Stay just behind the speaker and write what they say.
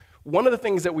One of the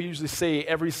things that we usually say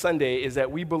every Sunday is that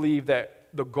we believe that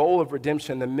the goal of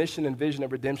redemption, the mission and vision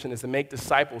of redemption, is to make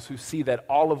disciples who see that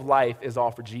all of life is all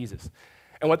for Jesus.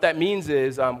 And what that means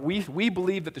is we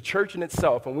believe that the church in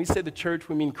itself, when we say the church,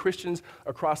 we mean Christians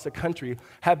across the country,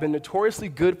 have been notoriously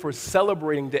good for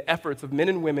celebrating the efforts of men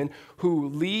and women who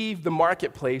leave the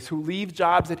marketplace, who leave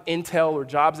jobs at Intel or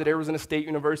jobs at Arizona State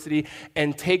University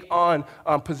and take on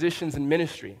positions in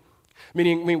ministry.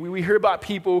 Meaning, we hear about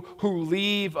people who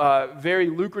leave very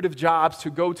lucrative jobs to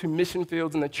go to mission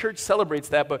fields, and the church celebrates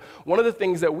that. But one of the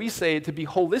things that we say to be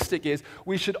holistic is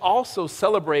we should also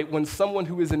celebrate when someone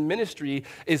who is in ministry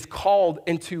is called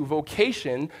into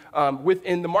vocation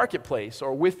within the marketplace,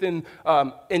 or within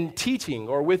in teaching,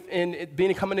 or within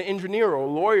becoming an engineer or a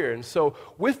lawyer. And so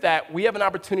with that, we have an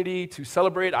opportunity to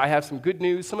celebrate. I have some good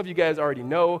news. Some of you guys already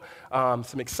know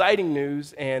some exciting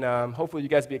news, and hopefully you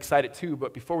guys will be excited too.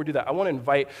 But before we do that, I want to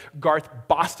invite Garth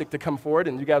Bostic to come forward,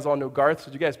 and you guys all know Garth, so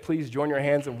would you guys please join your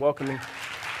hands in welcoming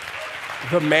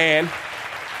the man.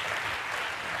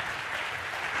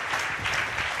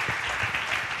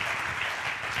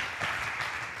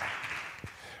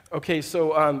 Okay,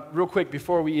 so real quick,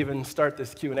 before we even start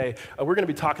this Q&A, we're going to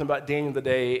be talking about Daniel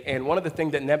today, and one of the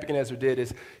things that Nebuchadnezzar did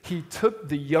is he took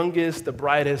the youngest, the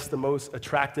brightest, the most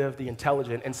attractive, the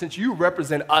intelligent, and since you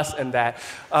represent us in that,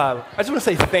 I just want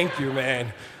to say thank you,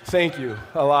 man. Thank you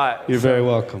a lot. You're very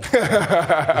welcome.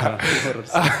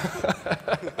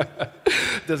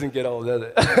 Doesn't get old, does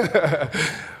it?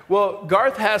 Well,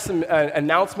 Garth has some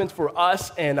announcements for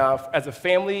us and as a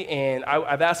family, and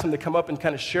I've asked him to come up and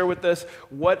kind of share with us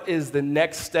what is the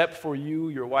next step for you,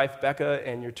 your wife, Becca,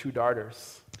 and your two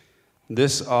daughters.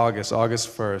 This August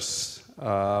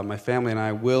 1st, my family and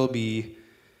I will be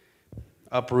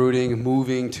uprooting,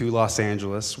 moving to Los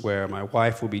Angeles, where my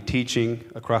wife will be teaching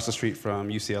across the street from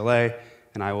UCLA,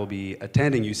 and I will be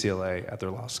attending UCLA at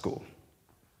their law school.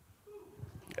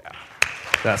 Yeah,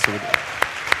 that's what we do.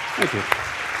 Thank you.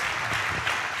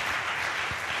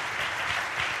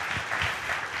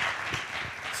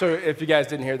 So if you guys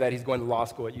didn't hear that, he's going to law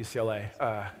school at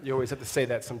UCLA. You always have to say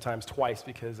that sometimes twice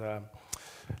because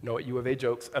no U of A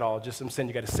jokes at all. Just I'm saying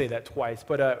you got to say that twice.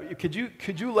 But could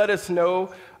you let us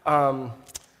know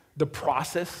the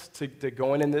process to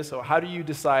going in this? So how do you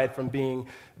decide from being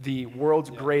the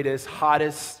world's greatest,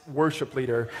 hottest worship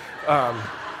leader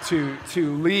to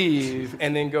leave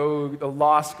and then go to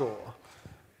law school?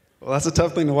 Well, that's a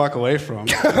tough thing to walk away from.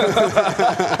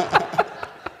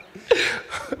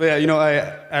 But yeah, you know,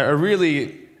 I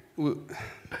really,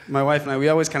 my wife and I, we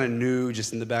always kind of knew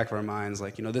just in the back of our minds,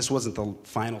 like, you know, this wasn't the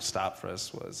final stop for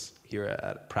us, was here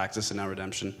at Praxis and now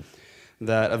Redemption,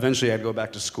 that eventually I'd go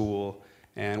back to school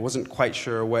and wasn't quite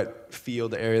sure what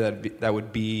field, area that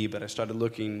would be, but I started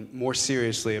looking more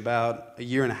seriously about a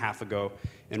year and a half ago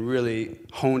and really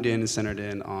honed in and centered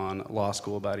in on law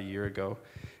school about a year ago.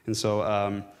 And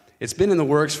so it's been in the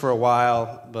works for a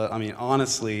while, but I mean,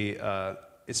 honestly,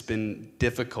 it's been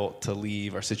difficult to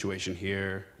leave our situation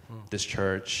here, this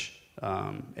church,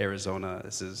 Arizona.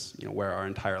 This is, you know, where our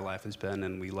entire life has been,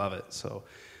 and we love it. So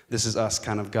this is us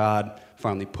kind of God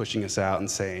finally pushing us out and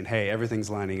saying, hey, everything's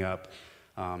lining up.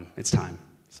 It's time.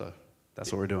 So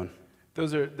that's what we're doing.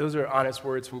 Those are honest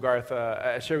words from Garth.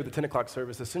 I shared with the 10 o'clock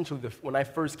service. Essentially, when I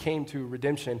first came to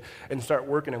Redemption and started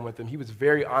working with him, he was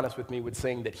very honest with me with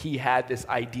saying that he had this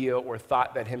idea or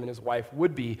thought that him and his wife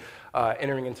would be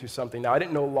entering into something. Now, I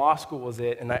didn't know law school was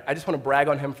it, and I just want to brag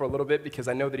on him for a little bit because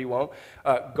I know that he won't.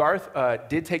 Garth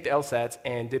did take the LSATs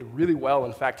and did really well.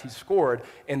 In fact, he scored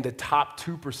in the top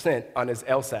 2% on his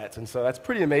LSATs, and so that's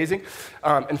pretty amazing.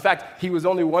 In fact, he was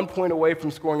only 1 point away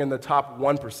from scoring in the top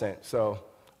 1%, so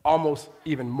almost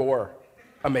even more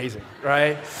amazing,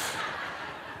 right?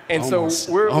 And almost,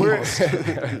 so we're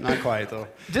not quite though.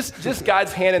 Just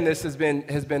God's hand in this has been.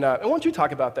 And why don't you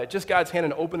talk about that? Just God's hand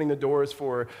in opening the doors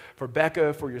for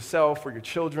Becca, for yourself, for your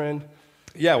children.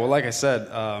 Yeah, well, like I said,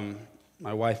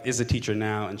 my wife is a teacher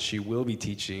now, and she will be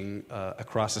teaching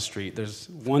across the street. There's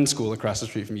one school across the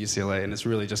street from UCLA, and it's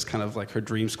really just kind of like her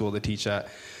dream school to teach at.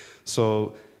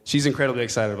 So she's incredibly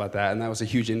excited about that, and that was a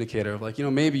huge indicator of, like, you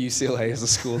know, maybe UCLA is a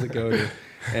school to go to.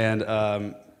 And,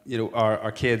 you know,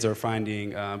 our kids are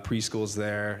finding preschools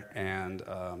there, and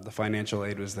the financial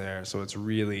aid was there, so it's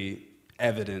really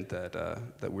evident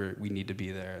that we need to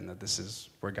be there and that this is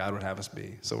where God would have us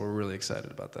be. So we're really excited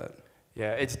about that.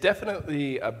 Yeah, it's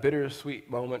definitely a bittersweet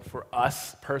moment for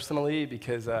us personally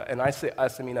because, and I say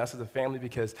us, I mean us as a family,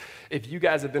 because if you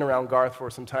guys have been around Garth for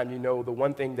some time, you know the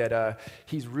one thing that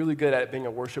he's really good at being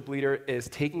a worship leader is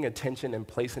taking attention and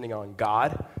placing it on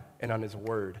God and on His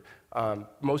Word.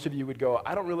 most of you would go,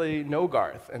 I don't really know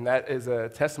Garth, and that is a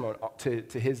testimony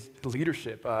to his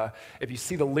leadership. If you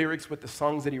see the lyrics with the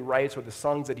songs that he writes or the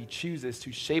songs that he chooses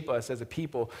to shape us as a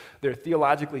people, they're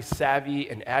theologically savvy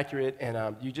and accurate,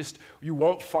 and you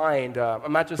won't find,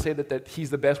 I'm not just saying that he's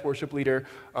the best worship leader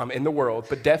in the world,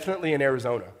 but definitely in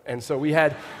Arizona. And so it's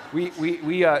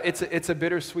a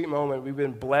bittersweet moment. We've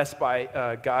been blessed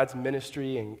by God's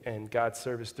ministry and God's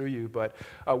service through you, but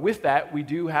with that, we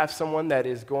do have someone that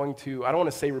is going to, I don't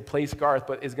want to say replace Garth,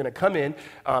 but is going to come in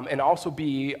and also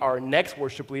be our next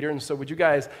worship leader. And so would you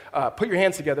guys put your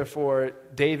hands together for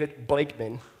David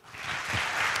Blakeman.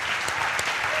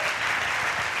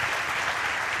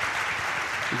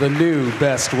 The new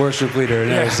best worship leader in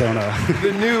Arizona.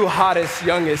 The new hottest,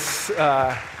 youngest.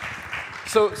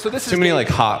 So this is too many like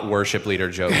hot worship leader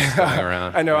jokes going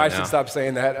around. I know, right I should stop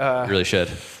saying that. You really should.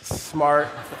 Smart,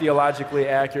 theologically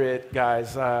accurate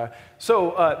guys.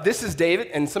 This is David,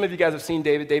 and some of you guys have seen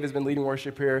David. David's been leading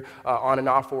worship here on and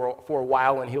off for a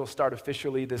while, and he'll start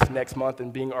officially this next month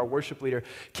and being our worship leader.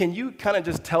 Can you kind of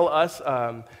just tell us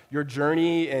your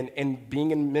journey and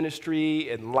being in ministry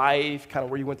and life, kind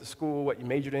of where you went to school, what you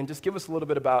majored in? Just give us a little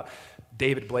bit about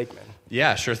David Blakeman.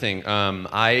 Yeah, sure thing.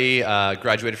 I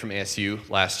graduated from ASU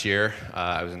last year.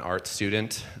 I was an art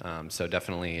student, so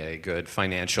definitely a good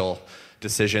financial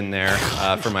decision there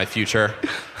for my future.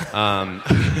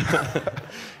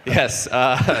 Yes, so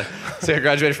I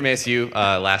graduated from ASU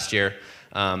last year.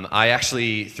 I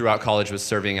actually, throughout college, was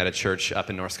serving at a church up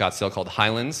in North Scottsdale called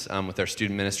Highlands with their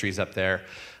student ministries up there,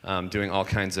 doing all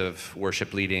kinds of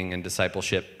worship leading and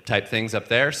discipleship type things up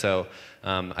there. So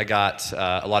I got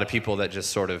a lot of people that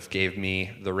just sort of gave me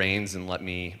the reins and let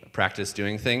me practice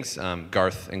doing things,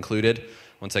 Garth included,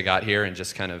 once I got here, and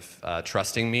just kind of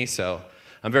trusting me. So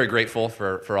I'm very grateful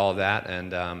for all of that,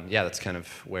 and that's kind of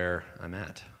where I'm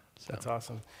at. So. That's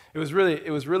awesome. It was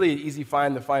really an easy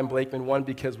find to find Blakeman, one,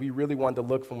 because we really wanted to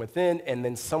look from within, and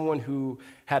then someone who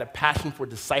had a passion for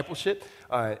discipleship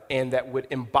and that would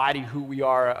embody who we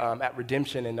are at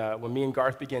Redemption. And when me and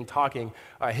Garth began talking,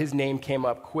 his name came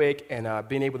up quick, and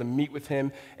being able to meet with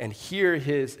him and hear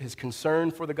his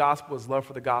concern for the gospel, his love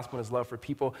for the gospel, and his love for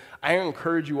people. I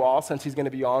encourage you all, since he's going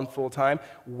to be on full time,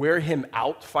 wear him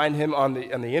out, find him on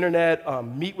the internet,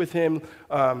 meet with him,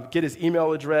 get his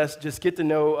email address, just get to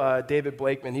know David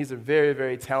Blakeman. He's a very,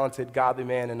 very talented, godly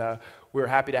man, and we're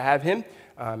happy to have him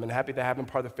and happy to have him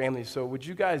part of the family. So would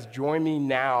you guys join me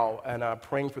now in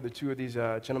praying for the two of these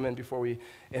gentlemen before we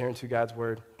enter into God's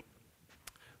word?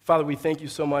 Father, we thank you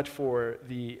so much for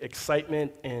the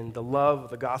excitement and the love of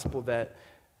the gospel that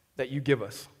you give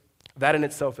us. That in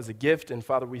itself is a gift. And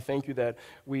Father, we thank you that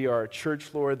we are a church,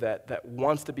 Lord, that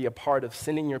wants to be a part of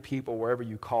sending your people wherever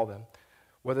you call them,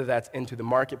 whether that's into the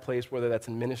marketplace, whether that's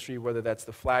in ministry, whether that's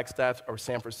the Flagstaff or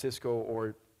San Francisco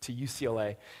or to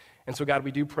UCLA. And so, God, we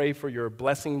do pray for your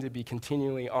blessing to be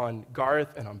continually on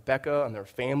Garth and on Becca and their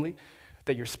family,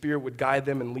 that your Spirit would guide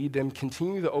them and lead them.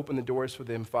 Continue to open the doors for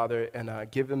them, Father, and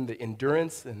give them the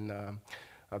endurance and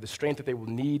the strength that they will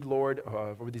need, Lord,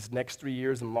 over these next 3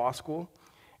 years in law school.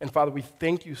 And, Father, we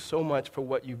thank you so much for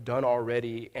what you've done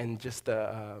already and just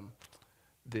the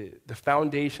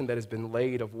foundation that has been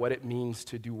laid of what it means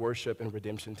to do worship in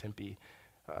Redemption Tempe.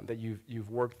 That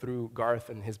you've worked through Garth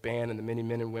and his band and the many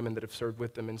men and women that have served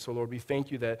with them. And so, Lord, we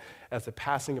thank you that as the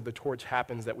passing of the torch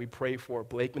happens, that we pray for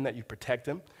Blakeman, that you protect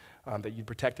him, that you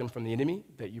protect him from the enemy,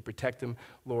 that you protect him,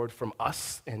 Lord, from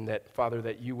us, and that, Father,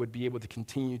 that you would be able to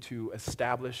continue to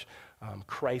establish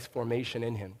Christ's formation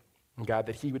in him. And God,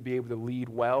 that he would be able to lead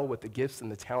well with the gifts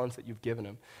and the talents that you've given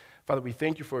him. Father, we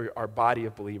thank you for our body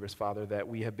of believers, Father, that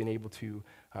we have been able to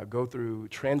go through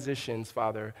transitions,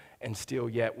 Father, and still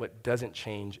yet what doesn't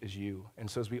change is you. And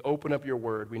so as we open up your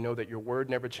word, we know that your word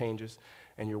never changes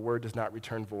and your word does not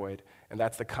return void. And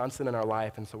that's the constant in our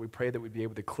life. And so we pray that we'd be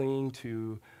able to cling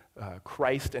to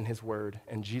Christ and his word.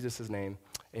 In Jesus' name,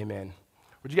 amen.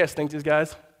 What do you guys think, these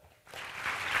guys?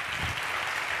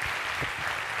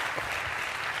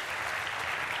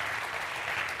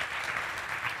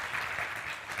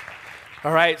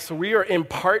 All right, so we are in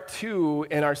part 2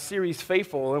 in our series,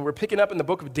 Faithful, and we're picking up in the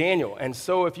book of Daniel. And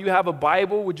so if you have a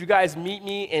Bible, would you guys meet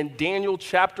me in Daniel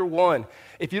chapter 1?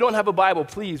 If you don't have a Bible,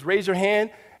 please raise your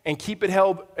hand and keep it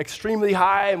held extremely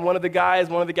high, and one of the gals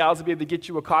will be able to get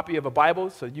you a copy of a Bible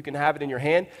so you can have it in your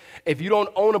hand. If you don't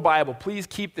own a Bible, please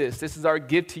keep this. This is our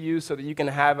gift to you so that you can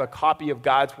have a copy of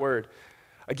God's Word.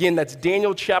 Again, that's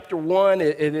Daniel chapter 1.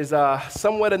 It is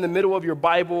somewhat in the middle of your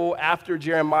Bible, after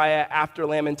Jeremiah, after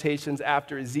Lamentations,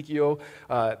 after Ezekiel.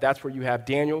 That's where you have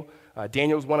Daniel.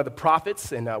 Daniel is one of the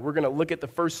prophets, and we're going to look at the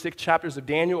first 6 chapters of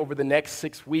Daniel over the next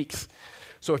 6 weeks.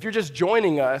 So if you're just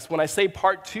joining us, when I say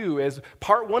part 2, is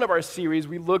part 1 of our series,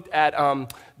 we looked at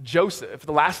Joseph,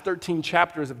 the last 13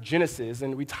 chapters of Genesis,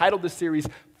 and we titled the series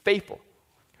Faithful.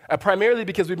 Primarily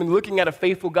because we've been looking at a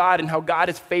faithful God and how God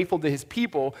is faithful to his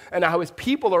people, and how his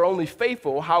people are only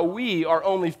faithful, how we are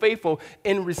only faithful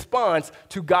in response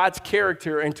to God's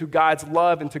character and to God's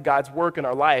love and to God's work in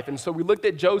our life. And so we looked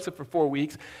at Joseph for 4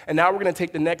 weeks, and now we're going to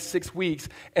take the next 6 weeks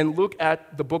and look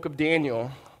at the book of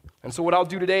Daniel. And so what I'll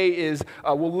do today is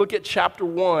we'll look at chapter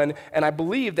 1, and I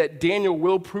believe that Daniel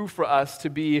will prove for us to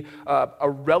be a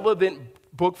relevant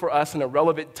book for us in a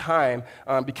relevant time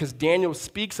because Daniel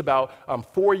speaks about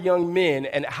 4 young men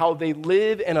and how they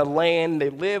live in a land, they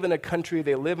live in a country,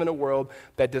 they live in a world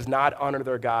that does not honor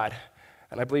their God.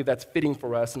 And I believe that's fitting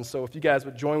for us. And so if you guys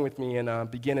would join with me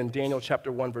and begin in Daniel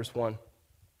chapter 1, verse 1.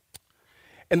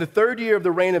 In the 3rd year of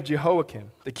the reign of Jehoiakim,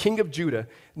 the king of Judah,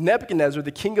 Nebuchadnezzar,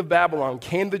 the king of Babylon,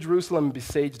 came to Jerusalem and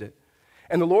besieged it.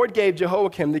 And the Lord gave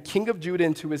Jehoiakim, the king of Judah,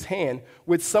 into his hand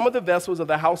with some of the vessels of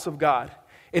the house of God.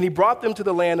 And he brought them to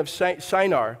the land of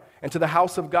Shinar and to the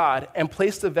house of God and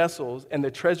placed the vessels in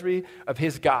the treasury of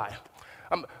his God.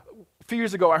 A few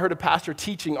years ago, I heard a pastor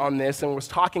teaching on this and was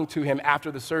talking to him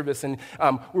after the service, and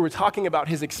we were talking about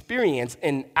his experience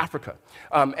in Africa.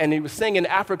 And he was saying in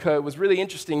Africa, it was really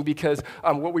interesting because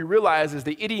what we realize is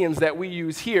the idioms that we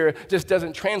use here just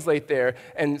doesn't translate there.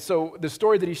 And so the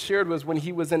story that he shared was when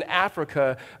he was in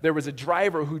Africa, there was a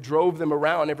driver who drove them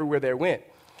around everywhere they went.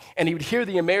 And he would hear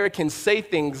the Americans say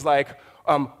things like,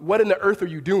 what in the earth are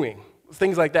you doing?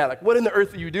 Things like that, like, what in the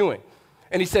earth are you doing?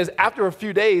 And he says, after a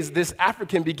few days, this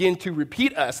African began to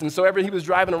repeat us. And so he was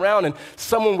driving around and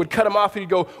someone would cut him off and he'd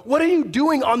go, what are you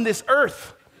doing on this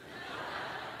earth?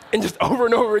 And just over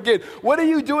and over again, what are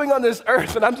you doing on this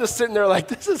earth? And I'm just sitting there like,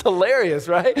 this is hilarious,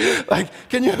 right? Like,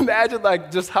 can you imagine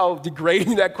like just how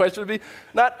degrading that question would be?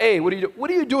 Not, hey, what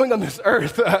are you doing on this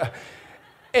earth?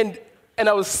 And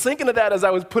I was thinking of that as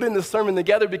I was putting this sermon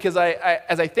together because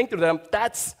as I think through that,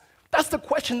 that's the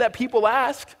question that people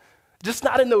ask. Just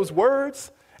not in those words.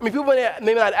 I mean, people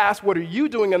may not ask, what are you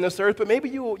doing on this earth? But maybe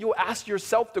you'll ask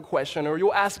yourself the question, or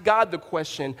you'll ask God the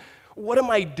question, what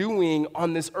am I doing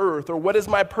on this earth? Or what is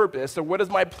my purpose? Or what is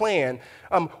my plan?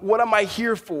 What am I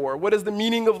here for? What is the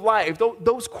meaning of life?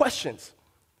 Those questions.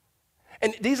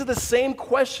 And these are the same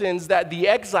questions that the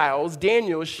exiles,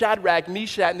 Daniel, Shadrach,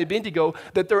 Meshach, and Abednego,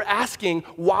 that they're asking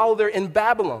while they're in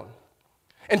Babylon.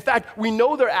 In fact, we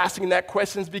know they're asking that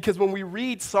questions because when we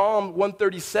read Psalm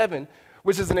 137,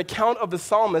 which is an account of the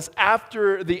psalmist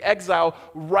after the exile,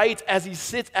 writes as he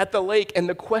sits at the lake, and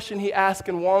the question he asks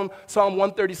in Psalm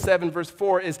 137, verse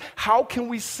 4 is, how can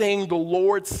we sing the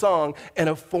Lord's song in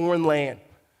a foreign land?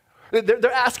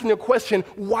 They're asking the question,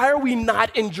 why are we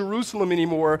not in Jerusalem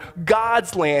anymore,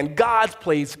 God's land, God's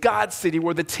place, God's city,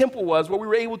 where the temple was, where we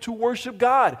were able to worship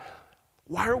God?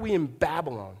 Why are we in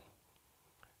Babylon?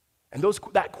 And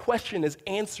that question is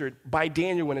answered by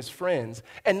Daniel and his friends.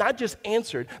 And not just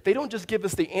answered, they don't just give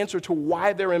us the answer to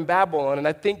why they're in Babylon, and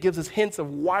I think gives us hints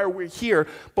of why we're here,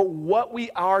 but what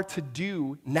we are to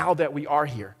do now that we are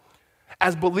here.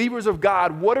 As believers of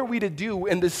God, what are we to do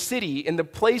in the city, in the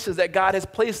places that God has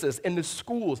placed us, in the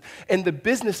schools, in the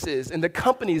businesses, in the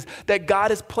companies that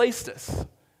God has placed us?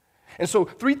 And so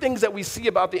 3 things that we see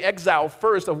about the exile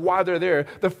first of why they're there.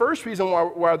 The first reason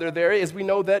why they're there is we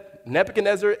know that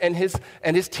Nebuchadnezzar and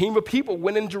his team of people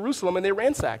went in Jerusalem and they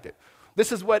ransacked it.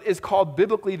 This is what is called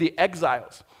biblically the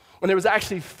exiles. And there was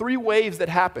actually 3 waves that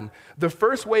happened. The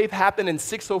first wave happened in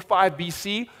 605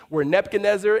 BC, where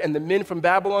Nebuchadnezzar and the men from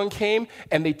Babylon came,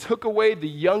 and they took away the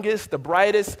youngest, the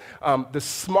brightest, the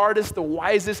smartest, the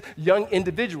wisest young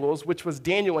individuals, which was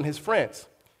Daniel and his friends.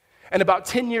 And about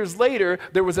 10 years later,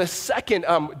 there was a second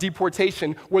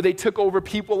deportation where they took over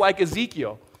people like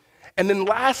Ezekiel. And then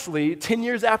lastly, 10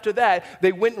 years after that,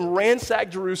 they went and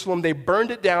ransacked Jerusalem. They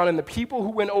burned it down, and the people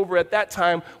who went over at that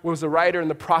time was the writer and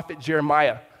the prophet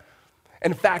Jeremiah.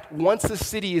 In fact, once the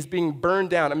city is being burned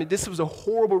down, I mean, this was a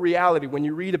horrible reality when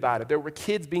you read about it. There were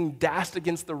kids being dashed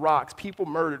against the rocks, people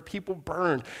murdered, people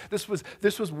burned. This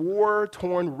was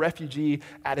war-torn refugee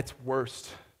at its worst.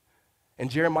 And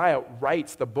Jeremiah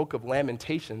writes the book of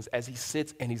Lamentations as he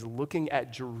sits and he's looking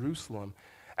at Jerusalem,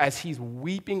 as he's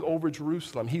weeping over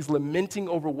Jerusalem. He's lamenting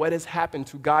over what has happened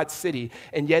to God's city.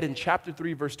 And yet in chapter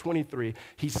 3, verse 23,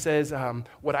 he says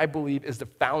what I believe is the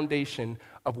foundation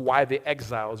of why the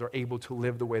exiles are able to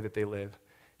live the way that they live.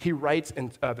 He writes in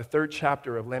the 3rd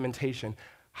chapter of Lamentation,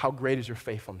 how great is your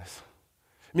faithfulness?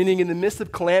 Meaning in the midst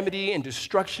of calamity and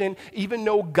destruction, even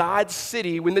though God's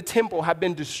city, when the temple had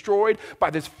been destroyed by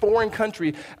this foreign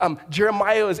country,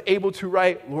 Jeremiah is able to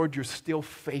write, Lord, you're still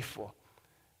faithful.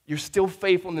 You're still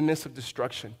faithful in the midst of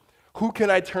destruction. Who can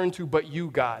I turn to but you,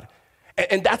 God?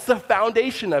 And that's the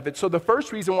foundation of it. So the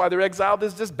first reason why they're exiled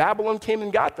is just Babylon came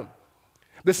and got them.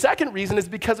 The second reason is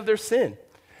because of their sin.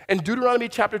 In Deuteronomy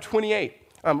chapter 28,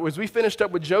 as we finished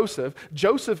up with Joseph,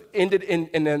 Joseph ended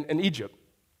in Egypt.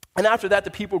 And after that,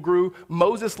 the people grew.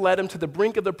 Moses led them to the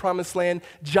brink of the promised land.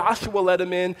 Joshua led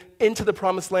them into the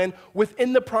promised land.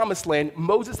 Within the promised land,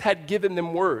 Moses had given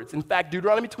them words. In fact,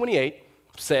 Deuteronomy 28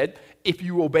 said, if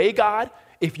you obey God,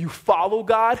 if you follow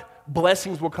God,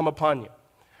 blessings will come upon you.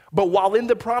 But while in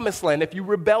the promised land, if you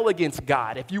rebel against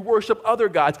God, if you worship other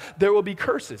gods, there will be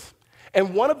curses.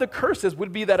 And one of the curses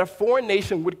would be that a foreign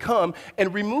nation would come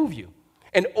and remove you.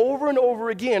 And over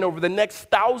again, over the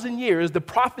next 1,000 years, the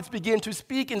prophets begin to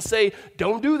speak and say,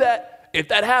 don't do that. If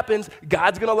that happens,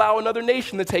 God's going to allow another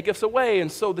nation to take us away. And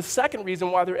so the second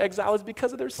reason why they're exiled is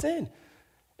because of their sin.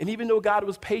 And even though God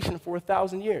was patient for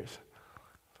 1,000 years.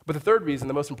 But the third reason,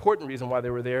 the most important reason why they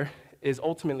were there, is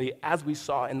ultimately, as we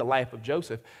saw in the life of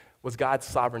Joseph, was God's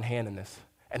sovereign hand in this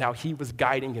and how he was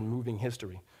guiding and moving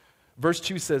history. Verse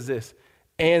 2 says this,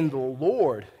 and the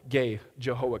Lord gave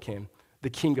Jehoiakim, the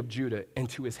king of Judah,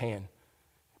 into his hand.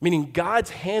 Meaning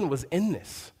God's hand was in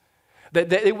this.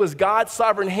 That it was God's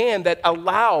sovereign hand that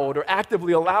allowed or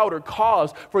actively allowed or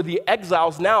caused for the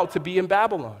exiles now to be in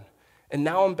Babylon. And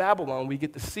now in Babylon, we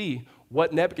get to see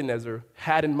what Nebuchadnezzar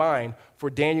had in mind for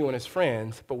Daniel and his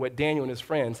friends, but what Daniel and his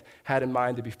friends had in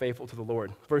mind to be faithful to the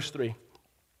Lord. Verse 3.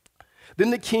 Then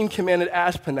the king commanded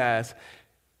Ashpenaz,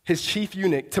 his chief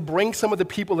eunuch, to bring some of the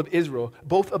people of Israel,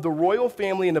 both of the royal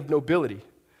family and of nobility,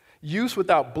 youths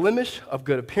without blemish, of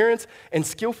good appearance, and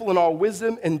skillful in all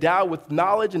wisdom, endowed with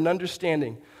knowledge and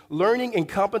understanding, learning and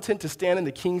competent to stand in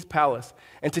the king's palace,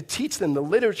 and to teach them the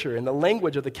literature and the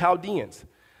language of the Chaldeans.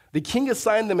 The king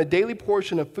assigned them a daily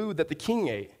portion of food that the king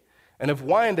ate, and of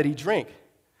wine that he drank.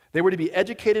 They were to be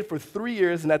educated for 3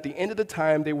 years, and at the end of the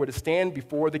time, they were to stand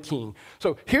before the king.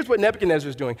 So here's what Nebuchadnezzar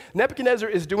is doing. Nebuchadnezzar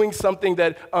is doing something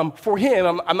that, for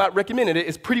him, I'm not recommending it,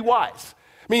 is pretty wise.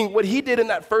 Meaning what he did in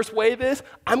that first wave is,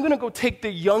 I'm going to go take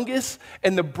the youngest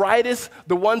and the brightest,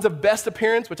 the ones of best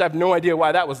appearance, which I have no idea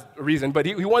why that was a reason, but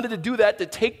he wanted to do that, to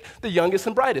take the youngest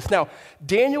and brightest. Now,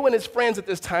 Daniel and his friends at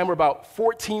this time were about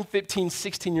 14, 15,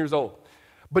 16 years old.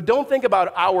 But don't think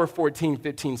about our 14,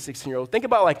 15, 16-year-olds. Think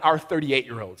about like our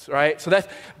 38-year-olds, right? So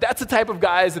that's the type of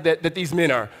guys that these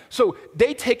men are. So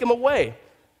they take them away.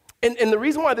 And the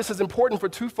reason why this is important for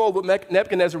twofold, what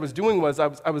Nebuchadnezzar was doing was, I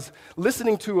was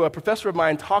listening to a professor of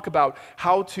mine talk about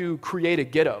how to create a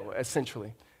ghetto,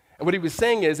 essentially. And what he was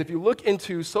saying is, if you look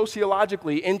into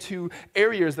sociologically into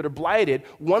areas that are blighted,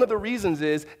 one of the reasons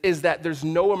is that there's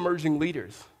no emerging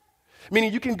leaders.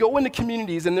 Meaning you can go into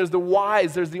communities and there's the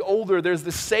wise, there's the older, there's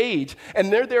the sage,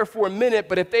 and they're there for a minute,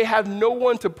 but if they have no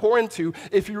one to pour into,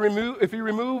 if you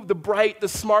remove the bright, the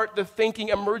smart, the thinking,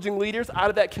 emerging leaders out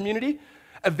of that community,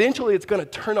 eventually it's going to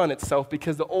turn on itself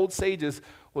because the old sages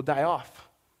will die off.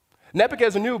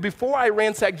 Nebuchadnezzar knew, before I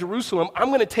ransack Jerusalem, I'm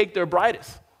going to take their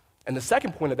brightest. And the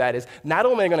second point of that is, not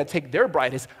only am I going to take their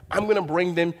brightest, I'm going to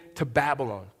bring them to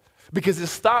Babylon. Because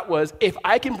his thought was, if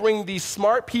I can bring these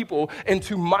smart people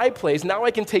into my place, now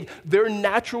I can take their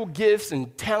natural gifts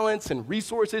and talents and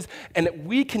resources, and that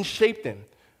we can shape them.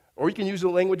 Or you can use the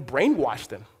language, brainwash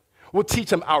them. We'll teach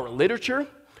them our literature.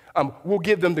 We'll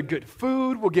give them the good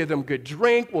food. We'll give them good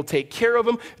drink. We'll take care of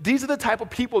them. These are the type of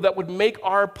people that would make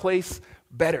our place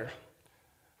better.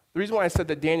 The reason why I said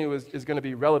that Daniel is going to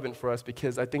be relevant for us,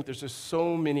 because I think there's just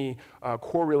so many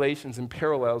correlations and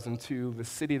parallels into the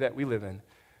city that we live in,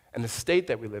 and the state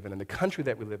that we live in, and the country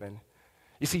that we live in.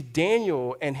 You see,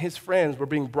 Daniel and his friends were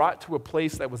being brought to a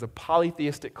place that was a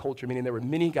polytheistic culture, meaning there were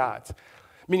many gods,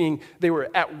 meaning they were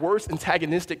at worst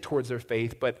antagonistic towards their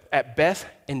faith, but at best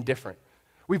indifferent.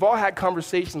 We've all had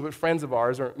conversations with friends of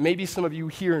ours, or maybe some of you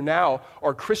here now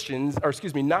are Christians, or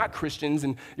not Christians,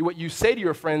 and what you say to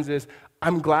your friends is,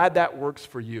 I'm glad that works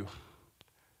for you.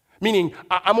 Meaning,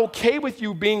 I'm okay with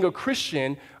you being a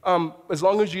Christian as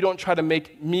long as you don't try to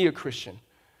make me a Christian.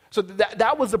 So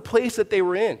that was the place that they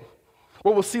were in.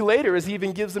 What we'll see later is he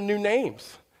even gives them new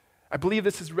names. I believe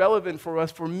this is relevant for us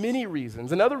for many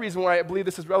reasons. Another reason why I believe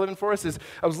this is relevant for us is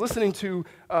I was listening to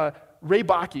Ray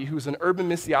Bakke, who's an urban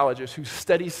missiologist who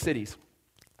studies cities.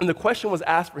 And the question was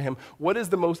asked for him, what is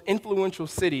the most influential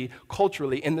city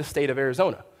culturally in the state of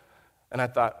Arizona? And I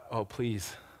thought, oh,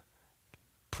 please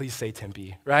say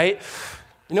Tempe, right?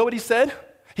 You know what he said?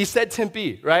 He said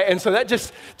Tempe, right? And so that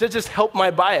just helped my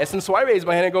bias. And so I raised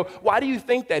my hand and go, why do you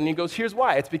think that? And he goes, here's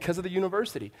why. It's because of the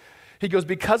university. He goes,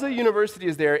 because the university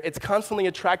is there, it's constantly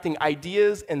attracting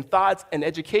ideas and thoughts and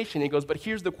education. He goes, but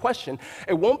here's the question.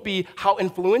 It won't be how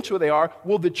influential they are.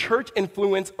 Will the church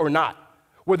influence or not?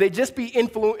 Would they just be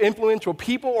influential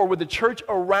people, or would the church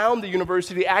around the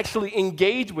university actually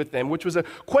engage with them? Which was a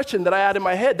question that I had in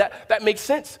my head. That makes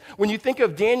sense. When you think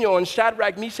of Daniel and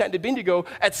Shadrach, Meshach, and Abednego,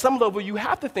 at some level you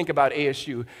have to think about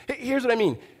ASU. Here's what I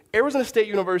mean. Arizona State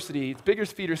University, its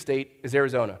biggest feeder state is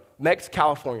Arizona. Next,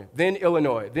 California, then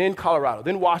Illinois, then Colorado,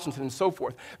 then Washington, and so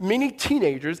forth. Many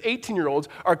teenagers, 18-year-olds,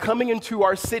 are coming into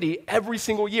our city every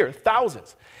single year,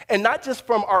 thousands. And not just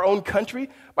from our own country,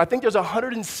 but I think there's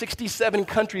 167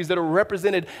 countries that are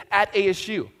represented at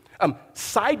ASU.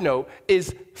 Side note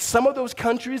is some of those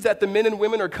countries that the men and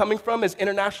women are coming from as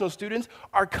international students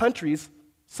are countries,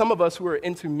 some of us who are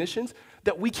into missions,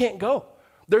 that we can't go.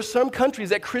 There's some countries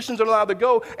that Christians are allowed to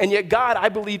go, and yet God, I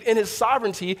believe, in his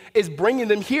sovereignty, is bringing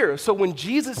them here. So when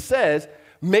Jesus says,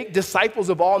 make disciples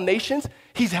of all nations,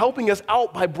 he's helping us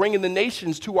out by bringing the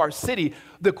nations to our city.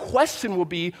 The question will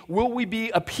be, will we be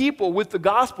a people with the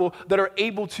gospel that are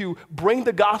able to bring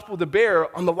the gospel to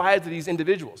bear on the lives of these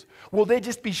individuals? Will they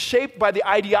just be shaped by the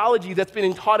ideology that's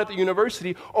being taught at the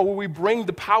university, or will we bring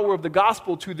the power of the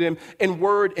gospel to them in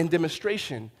word and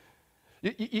demonstration?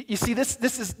 You see, this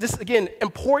is again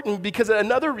important, because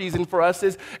another reason for us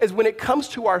is when it comes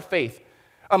to our faith,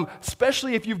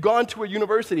 especially if you've gone to a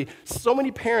university. So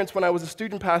many parents, when I was a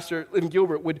student pastor in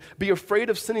Gilbert, would be afraid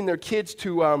of sending their kids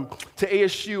to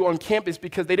ASU on campus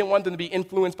because they didn't want them to be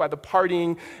influenced by the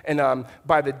partying and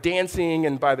by the dancing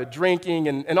and by the drinking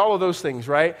and all of those things,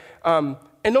 right? And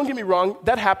don't get me wrong,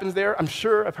 that happens there. I'm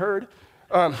sure, I've heard.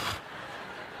 I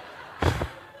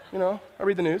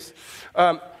read the news.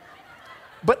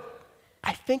 But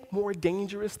I think more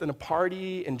dangerous than a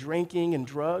party and drinking and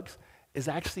drugs is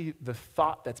actually the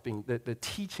thought that's being, the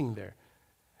teaching there.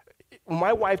 When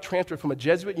my wife transferred from a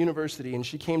Jesuit university and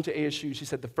she came to ASU, she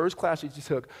said the first class she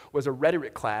took was a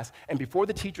rhetoric class, and before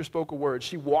the teacher spoke a word,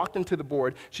 she walked into the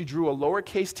board, she drew a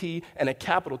lowercase t and a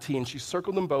capital T, and she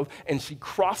circled them both, and she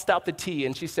crossed out the T,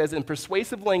 and she says in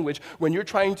persuasive language, when you're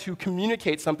trying to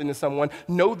communicate something to someone,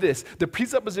 know this, the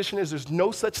presupposition is there's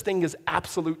no such thing as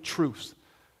absolute truths.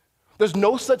 There's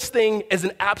no such thing as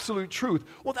an absolute truth.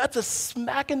 Well, that's a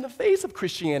smack in the face of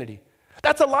Christianity.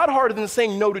 That's a lot harder than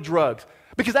saying no to drugs,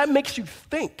 because that makes you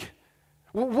think.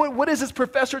 What is this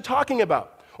professor talking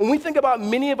about? When we think about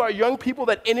many of our young people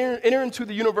that enter into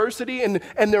the university and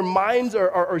their minds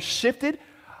are shifted,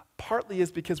 partly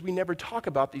is because we never talk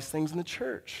about these things in the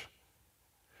church.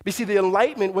 You see,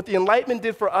 what the Enlightenment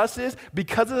did for us is,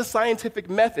 because of the scientific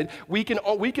method, we can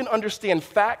understand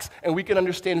facts and we can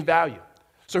understand value.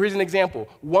 So here's an example.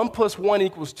 1 + 1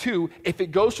 = 2. If it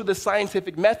goes through the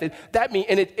scientific method, that means,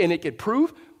 and it can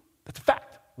prove, that's a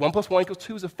fact. 1 + 1 =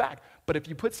 2 is a fact. But if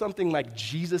you put something like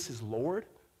Jesus is Lord,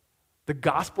 the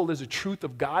gospel is a truth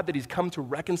of God, that he's come to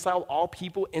reconcile all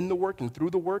people in the work and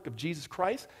through the work of Jesus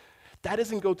Christ, that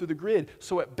doesn't go through the grid.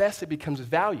 So at best, it becomes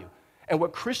value. And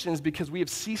what Christians, because we have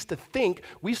ceased to think,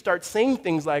 we start saying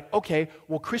things like, okay,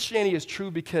 well, Christianity is true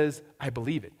because I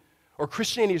believe it. Or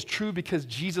Christianity is true because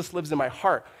Jesus lives in my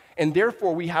heart. And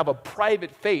therefore, we have a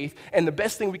private faith. And the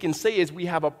best thing we can say is we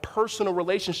have a personal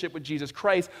relationship with Jesus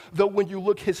Christ. Though when you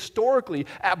look historically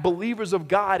at believers of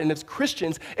God and as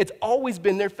Christians, it's always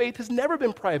been, their faith has never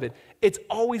been private. It's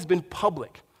always been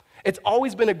public. It's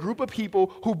always been a group of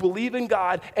people who believe in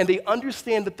God, and they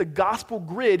understand that the gospel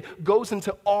grid goes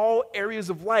into all areas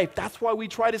of life. That's why we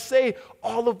try to say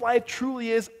all of life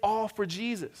truly is all for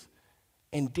Jesus.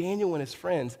 And Daniel and his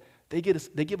friends, they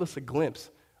give us a glimpse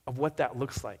of what that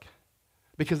looks like,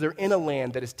 because they're in a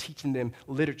land that is teaching them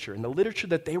literature. And the literature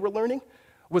that they were learning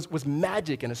was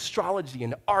magic and astrology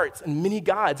and arts and many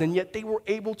gods, and yet they were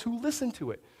able to listen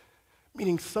to it.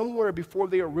 Meaning somewhere before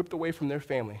they were ripped away from their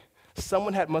family,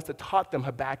 someone must have taught them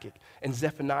Habakkuk and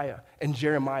Zephaniah and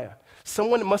Jeremiah.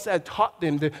 Someone must have taught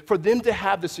them for them to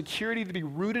have the security to be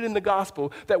rooted in the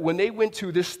gospel, that when they went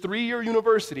to this 3-year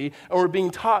university and were being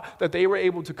taught, that they were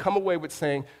able to come away with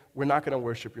saying, we're not going to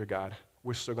worship your God.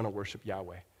 We're still going to worship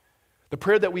Yahweh. The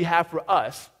prayer that we have for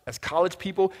us as college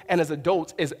people and as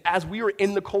adults is, as we are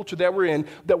in the culture that we're in,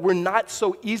 that we're not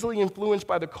so easily influenced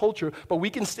by the culture, but we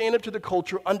can stand up to the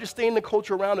culture, understand the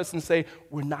culture around us, and say,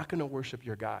 we're not going to worship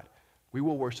your God. We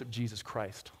will worship Jesus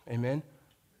Christ. Amen?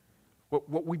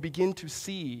 What we begin to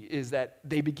see is that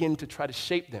they begin to try to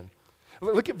shape them.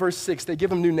 Look at verse 6. They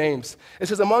give them new names. It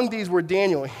says, among these were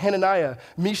Daniel, Hananiah,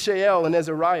 Mishael, and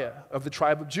Azariah of the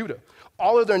tribe of Judah.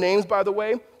 All of their names, by the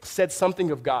way, said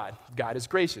something of God. God is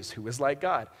gracious. Who is like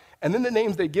God? And then the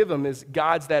names they give them is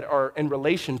gods that are in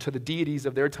relation to the deities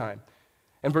of their time.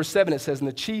 In verse 7, it says, and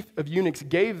the chief of eunuchs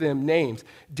gave them names.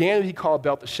 Daniel he called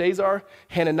Belteshazzar,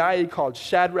 Hananiah he called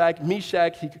Shadrach,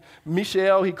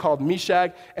 Mishael he called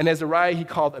Meshach, and Azariah he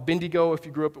called Abednego. If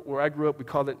you grew up where I grew up, we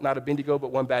called it not Abednego,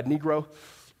 but one bad Negro.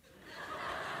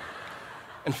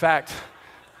 In fact,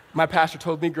 my pastor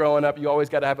told me growing up, you always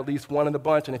got to have at least one in the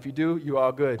bunch, and if you do, you're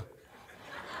all good.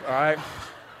 All right?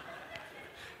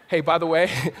 Hey, by the way,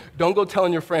 don't go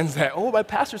telling your friends that, oh, my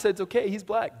pastor said it's okay, he's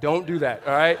black. Don't do that,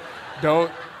 all right?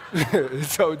 Don't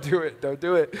do it, don't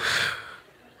do it.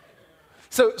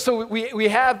 So we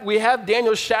have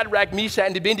Daniel, Shadrach, Meshach,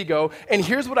 and Abednego, and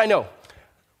here's what I know.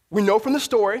 We know from the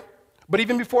story, but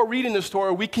even before reading the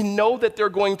story, we can know that they're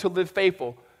going to live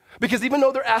faithful. Because even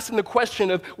though they're asking the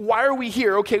question of, why are we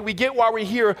here? Okay, we get why we're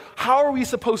here. How are we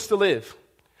supposed to live?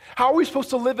 How are we supposed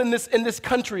to live in this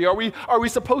country? Are we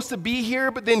supposed to be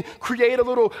here but then create a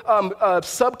little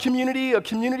sub-community, a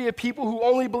community of people who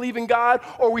only believe in God?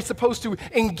 Or are we supposed to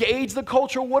engage the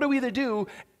culture? What are we to do?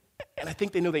 And I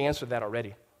think they know the answer to that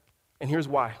already. And here's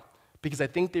why. Because I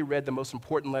think they read the most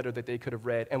important letter that they could have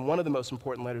read, and one of the most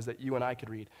important letters that you and I could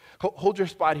read. Hold your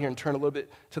spot here and turn a little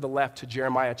bit to the left to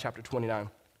Jeremiah chapter 29.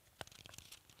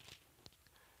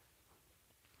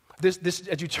 This,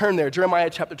 as you turn there,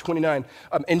 Jeremiah chapter 29,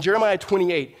 in Jeremiah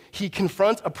 28, he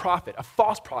confronts a prophet, a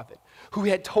false prophet, who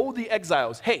had told the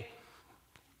exiles, hey,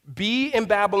 be in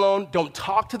Babylon, don't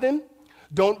talk to them,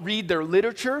 don't read their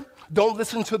literature, don't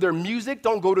listen to their music,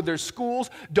 don't go to their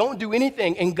schools, don't do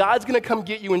anything, and God's gonna come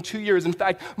get you in 2 years. In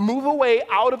fact, move away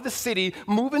out of the city,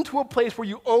 move into a place where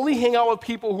you only hang out with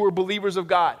people who are believers of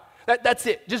God. That's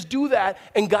it, just do that,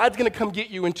 and God's gonna come get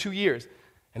you in 2 years.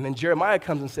 And then Jeremiah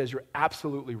comes and says, you're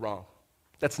absolutely wrong.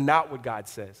 That's not what God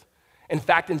says. In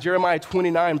fact, in Jeremiah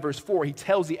 29, verse 4, he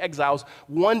tells the exiles,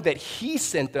 one, that he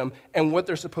sent them and what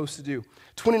they're supposed to do.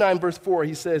 29, verse 4,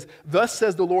 he says, thus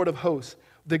says the Lord of hosts,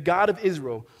 the God of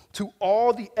Israel, to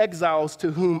all the exiles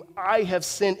to whom I have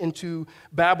sent into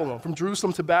Babylon, from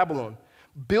Jerusalem to Babylon,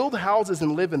 build houses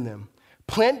and live in them,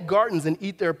 plant gardens and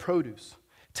eat their produce,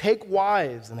 take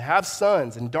wives and have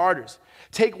sons and daughters.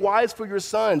 Take wives for your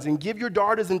sons and give your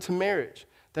daughters into marriage,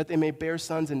 that they may bear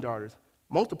sons and daughters.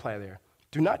 Multiply there.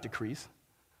 Do not decrease,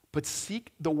 but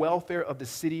seek the welfare of the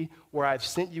city where I have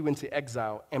sent you into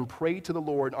exile and pray to the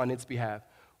Lord on its behalf,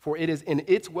 for it is in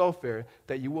its welfare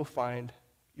that you will find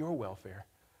your welfare.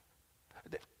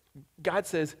 God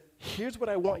says, here's what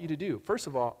I want you to do. First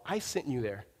of all, I sent you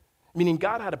there, meaning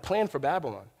God had a plan for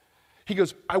Babylon. He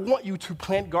goes, I want you to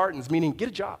plant gardens, meaning get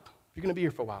a job. You're going to be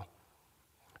here for a while.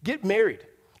 Get married.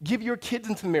 Give your kids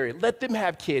into marriage. Let them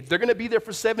have kids. They're going to be there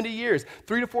for 70 years,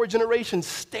 3 to 4 generations.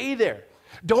 Stay there.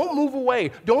 Don't move away.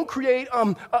 Don't create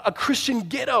a Christian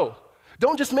ghetto.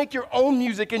 Don't just make your own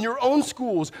music in your own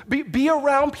schools. Be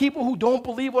around people who don't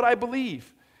believe what I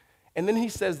believe. And then he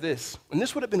says this, and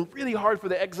this would have been really hard for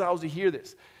the exiles to hear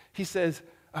this. He says,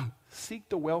 seek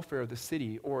the welfare of the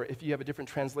city, or if you have a different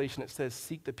translation, it says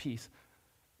seek the peace.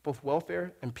 Both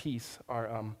welfare and peace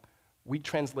are weak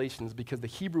translations because the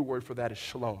Hebrew word for that is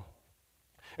shalom.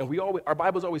 And our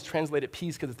Bible's always translated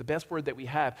peace because it's the best word that we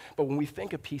have. But when we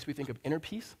think of peace, we think of inner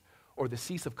peace or the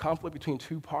cease of conflict between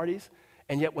two parties.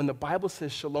 And yet when the Bible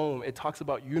says shalom, it talks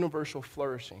about universal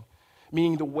flourishing,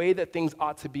 meaning the way that things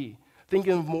ought to be.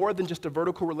 Thinking of more than just a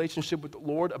vertical relationship with the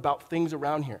Lord about things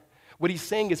around here. What he's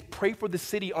saying is pray for the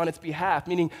city on its behalf,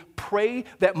 meaning pray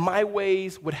that my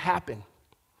ways would happen.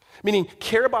 Meaning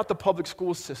care about the public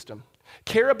school system.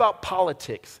 Care about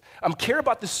politics, care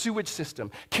about the sewage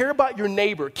system, care about your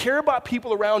neighbor, care about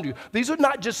people around you. These are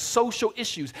not just social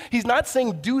issues. He's not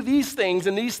saying do these things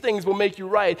and these things will make you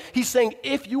right. He's saying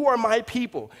if you are my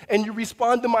people and you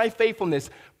respond to my faithfulness,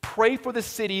 pray for the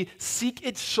city, seek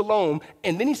its shalom.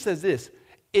 And then he says this,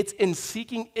 it's in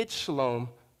seeking its shalom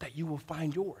that you will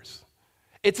find yours.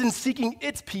 It's in seeking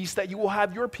its peace that you will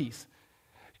have your peace.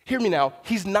 Hear me now,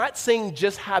 he's not saying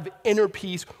just have inner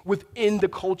peace within the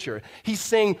culture. He's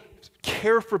saying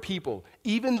care for people,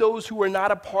 even those who are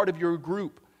not a part of your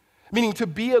group. Meaning to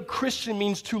be a Christian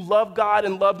means to love God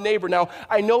and love neighbor. Now,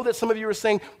 I know that some of you are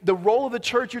saying the role of the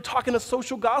church, you're talking a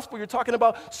social gospel, you're talking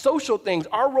about social things.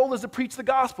 Our role is to preach the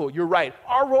gospel. You're right.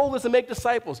 Our role is to make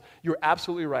disciples. You're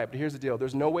absolutely right, but here's the deal.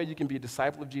 There's no way you can be a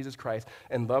disciple of Jesus Christ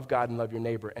and love God and love your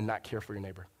neighbor and not care for your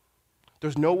neighbor.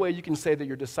 There's no way you can say that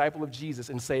you're a disciple of Jesus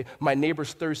and say, my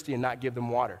neighbor's thirsty and not give them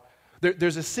water.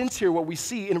 There's a sense here what we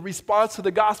see in response to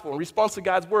the gospel, in response to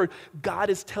God's word,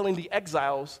 God is telling the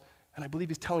exiles, and I believe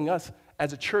he's telling us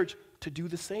as a church to do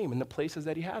the same in the places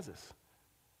that he has us.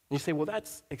 And you say, well,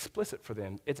 that's explicit for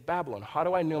them. It's Babylon. How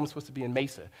do I know I'm supposed to be in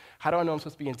Mesa? How do I know I'm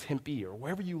supposed to be in Tempe or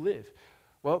wherever you live?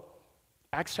 Well,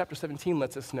 Acts chapter 17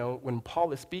 lets us know when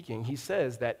Paul is speaking, he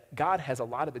says that God has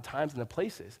allotted the times and the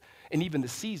places and even the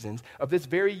seasons of this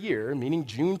very year, meaning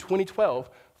June 2012,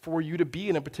 for you to be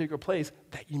in a particular place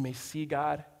that you may see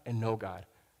God and know God.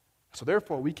 So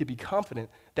therefore, we could be confident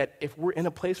that if we're in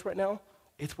a place right now,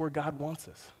 it's where God wants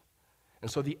us. And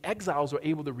so the exiles were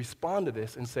able to respond to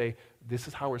this and say, this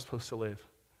is how we're supposed to live.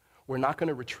 We're not going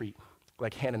to retreat,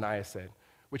 like Hananiah said,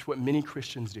 which what many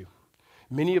Christians do.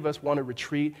 Many of us want to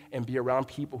retreat and be around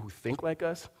people who think like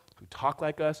us, who talk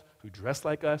like us, who dress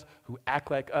like us, who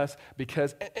act like us,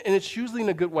 because, and it's usually in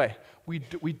a good way. We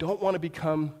don't want to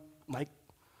become like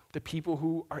the people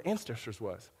who our ancestors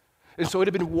was. And so it would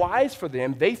have been wise for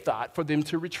them, they thought, for them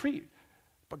to retreat.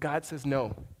 But God says,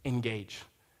 no, engage.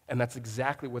 And that's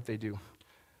exactly what they do.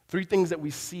 3 things that we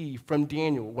see from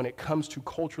Daniel when it comes to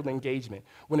cultural engagement,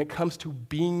 when it comes to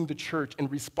being the church in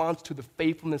response to the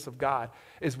faithfulness of God,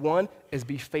 is 1, is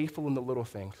be faithful in the little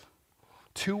things.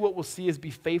 2, what we'll see is be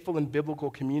faithful in biblical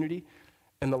community.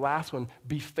 And the last one,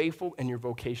 be faithful in your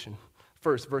vocation.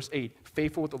 First, verse 8,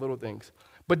 faithful with the little things.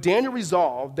 But Daniel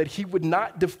resolved that he would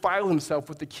not defile himself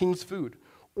with the king's food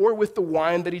or with the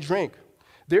wine that he drank.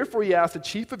 Therefore, he asked the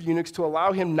chief of eunuchs to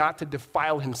allow him not to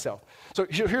defile himself. So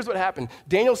here's what happened.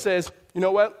 Daniel says, you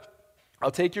know what?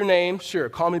 I'll take your name. Sure,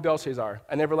 call me Belshazzar.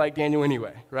 I never liked Daniel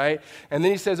anyway, right? And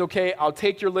then he says, okay, I'll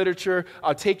take your literature.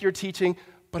 I'll take your teaching,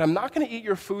 but I'm not going to eat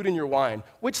your food and your wine,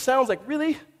 which sounds like,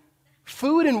 really?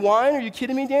 Food and wine? Are you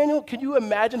kidding me, Daniel? Can you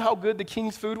imagine how good the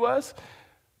king's food was?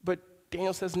 But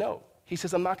Daniel says no. He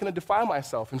says, I'm not going to defile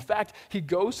myself. In fact, he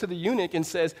goes to the eunuch and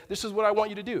says, this is what I want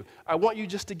you to do. I want you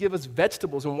just to give us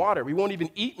vegetables and water. We won't even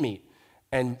eat meat.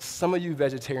 And some of you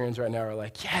vegetarians right now are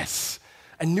like, yes,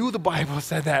 I knew the Bible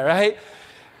said that, right?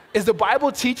 Is the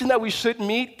Bible teaching that we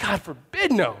shouldn't eat? God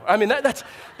forbid, no. I mean, that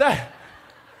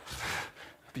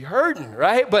be hurting,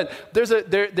 right? But there's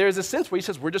a sense where he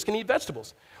says, we're just going to eat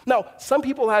vegetables. Now, some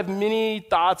people have many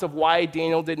thoughts of why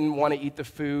Daniel didn't want to eat the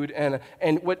food. And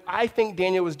what I think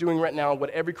Daniel was doing right now, what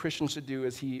every Christian should do,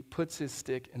 is he puts his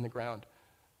stick in the ground.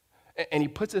 And he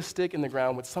puts his stick in the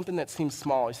ground with something that seems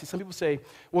small. You see, some people say,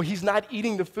 well, he's not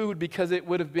eating the food because it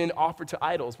would have been offered to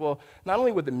idols. Well, not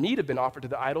only would the meat have been offered to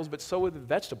the idols, but so would the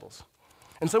vegetables.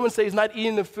 And someone say he's not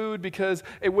eating the food because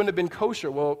it wouldn't have been kosher.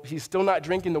 Well, he's still not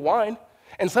drinking the wine.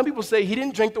 And some people say he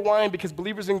didn't drink the wine because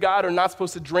believers in God are not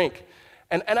supposed to drink.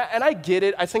 And I get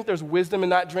it. I think there's wisdom in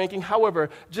not drinking. However,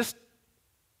 just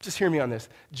hear me on this.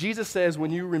 Jesus says,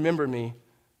 when you remember me,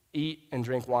 eat and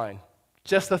drink wine.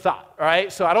 Just a thought, all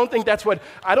right? So I don't think that's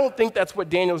what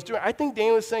Daniel's doing. I think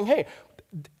Daniel is saying, hey,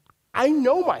 I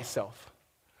know myself.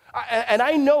 And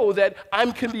I know that I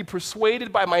can be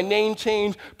persuaded by my name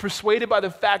change, persuaded by the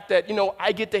fact that,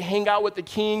 I get to hang out with the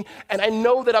king, and I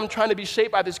know that I'm trying to be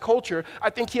shaped by this culture. I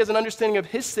think he has an understanding of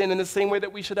his sin in the same way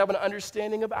that we should have an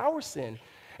understanding of our sin.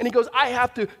 And he goes, I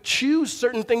have to choose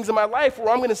certain things in my life where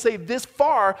I'm going to say this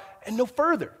far and no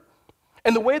further.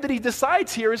 And the way that he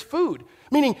decides here is food,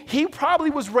 meaning he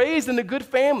probably was raised in a good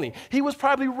family. He was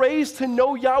probably raised to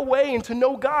know Yahweh and to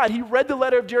know God. He read the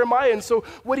letter of Jeremiah, and so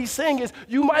what he's saying is,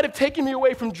 you might have taken me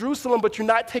away from Jerusalem, but you're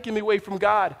not taking me away from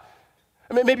God.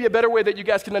 I mean, maybe a better way that you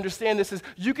guys can understand this is,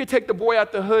 you could take the boy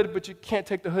out the hood, but you can't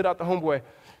take the hood out the homeboy,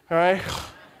 all right?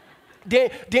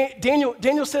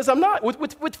 Daniel says, I'm not,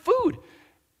 with food.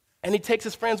 And he takes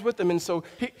his friends with him, and so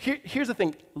here's the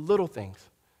thing, little things.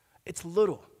 It's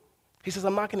little. He says,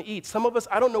 I'm not going to eat. Some of us,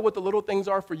 I don't know what the little things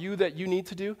are for you that you need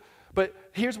to do, but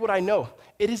here's what I know.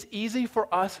 It is easy for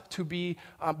us to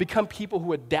become people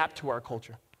who adapt to our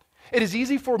culture. It is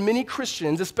easy for many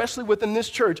Christians, especially within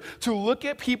this church, to look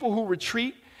at people who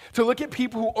retreat, to look at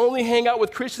people who only hang out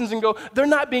with Christians and go, they're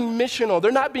not being missional,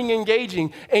 they're not being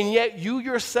engaging, and yet you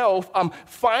yourself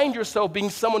find yourself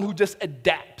being someone who just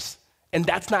adapts, and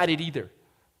that's not it either.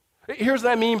 Here's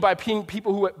what I mean by being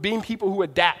people who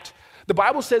adapt. The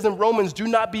Bible says in Romans, do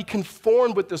not be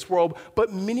conformed with this world,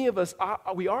 but many of us,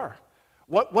 we are.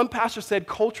 One pastor said,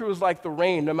 culture is like the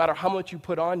rain. No matter how much you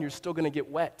put on, you're still going to get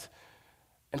wet.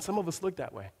 And some of us look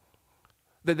that way.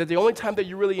 That the only time that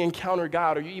you really encounter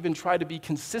God or you even try to be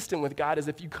consistent with God is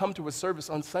if you come to a service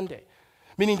on Sunday.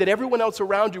 Meaning that everyone else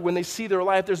around you, when they see their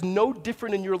life, there's no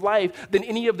different in your life than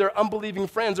any of their unbelieving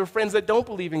friends or friends that don't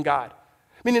believe in God.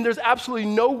 Meaning there's absolutely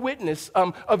no witness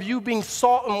of you being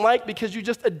salt and light because you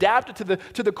just adapted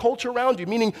to the culture around you.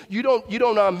 Meaning you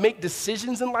don't make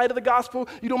decisions in light of the gospel.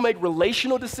 You don't make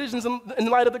relational decisions in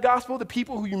light of the gospel. The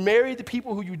people who you marry, the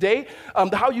people who you date,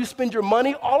 how you spend your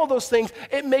money, all of those things,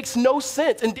 it makes no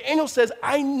sense. And Daniel says,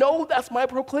 I know that's my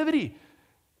proclivity.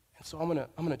 And so I'm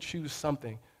gonna choose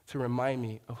something to remind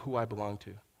me of who I belong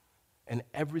to. And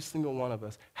every single one of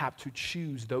us have to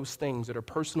choose those things that are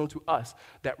personal to us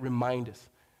that remind us.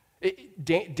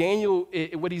 Daniel,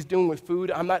 what he's doing with food,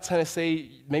 I'm not trying to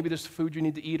say maybe there's food you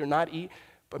need to eat or not eat,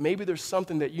 but maybe there's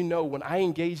something that when I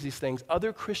engage these things,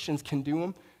 other Christians can do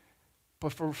them,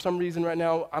 but for some reason right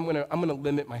now, I'm gonna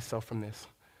limit myself from this.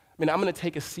 I'm gonna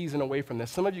take a season away from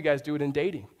this. Some of you guys do it in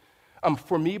dating.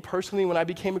 For me personally, when I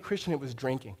became a Christian, it was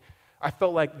drinking. I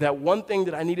felt like that one thing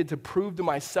that I needed to prove to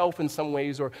myself in some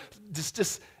ways, or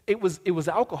it was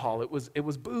alcohol, it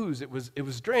was booze, it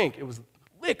was drink, it was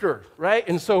liquor, right?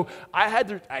 And so I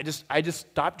just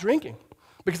stopped drinking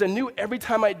because I knew every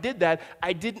time I did that,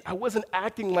 I wasn't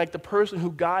acting like the person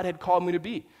who God had called me to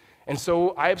be. And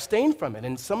so I abstained from it.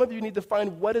 And some of you need to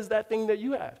find what is that thing that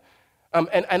you have.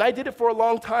 And I did it for a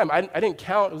long time. I didn't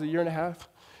count, it was a year and a half.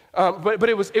 But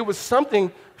it was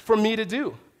something for me to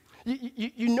do.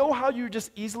 You know how you're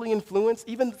just easily influenced,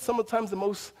 even sometimes the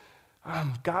most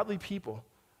godly people.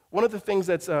 One of the things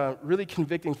that's really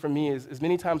convicting for me is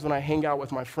many times when I hang out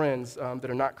with my friends that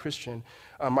are not Christian,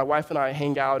 my wife and I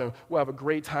hang out and we'll have a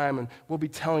great time and we'll be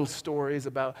telling stories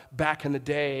about back in the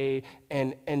day,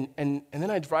 and then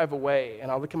I drive away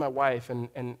and I'll look at my wife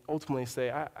and ultimately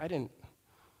say, I didn't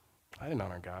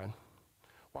honor God.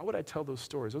 Why would I tell those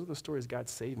stories? Those are the stories God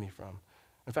saved me from.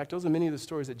 In fact, those are many of the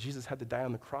stories that Jesus had to die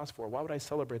on the cross for. Why would I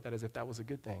celebrate that as if that was a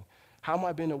good thing? How am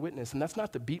I being a witness? And that's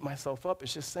not to beat myself up.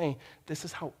 It's just saying this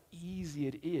is how easy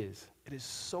it is. It is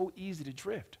so easy to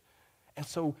drift. And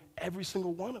so every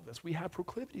single one of us, we have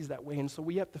proclivities that way. And so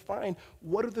we have to find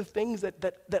what are the things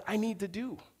that I need to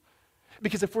do.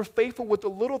 Because if we're faithful with the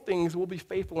little things, we'll be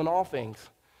faithful in all things.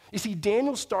 You see,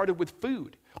 Daniel started with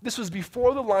food. This was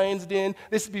before the lion's den.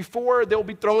 This is before they'll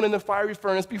be thrown in the fiery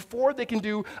furnace, before they can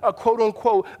do, quote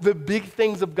unquote, the big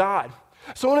things of God.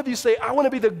 So one of you say, I want to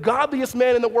be the godliest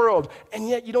man in the world, and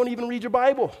yet you don't even read your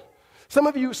Bible. Some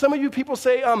of you people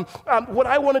say, what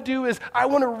I want to do is I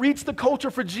want to reach the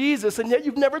culture for Jesus, and yet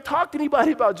you've never talked to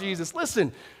anybody about Jesus.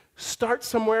 Listen, start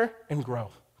somewhere and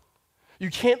grow. You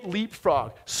can't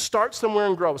leapfrog. Start somewhere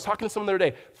and grow. I was talking to someone the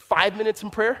other day, 5 minutes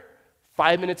in prayer,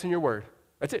 5 minutes in your word.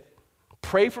 That's it.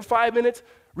 Pray for 5 minutes,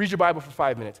 read your Bible for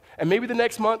 5 minutes. And maybe the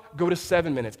next month, go to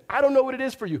 7 minutes. I don't know what it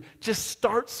is for you. Just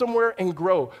start somewhere and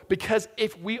grow. Because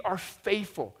if we are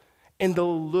faithful in the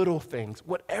little things,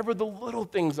 whatever the little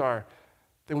things are,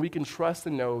 then we can trust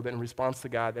and know that in response to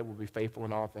God, that we'll be faithful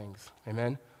in all things.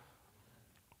 Amen?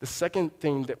 The second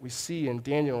thing that we see in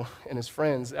Daniel and his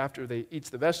friends after they eat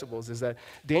the vegetables is that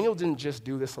Daniel didn't just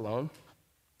do this alone,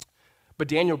 but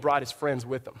Daniel brought his friends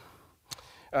with him.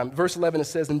 Verse 11, it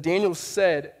says, And Daniel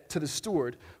said to the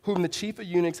steward, whom the chief of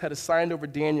eunuchs had assigned over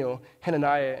Daniel,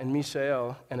 Hananiah and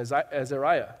Mishael and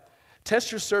Azariah,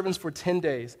 test your servants for 10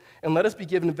 days, and let us be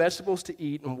given vegetables to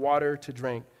eat and water to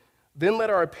drink. Then let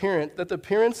the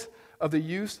appearance of the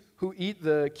youths who eat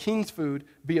the king's food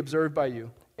be observed by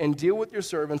you, and deal with your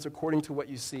servants according to what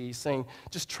you see, saying,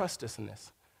 just trust us in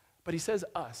this. But he says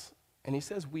us, and he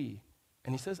says we,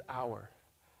 and he says our.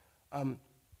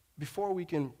 Before we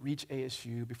can reach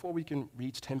ASU, before we can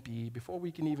reach Tempe, before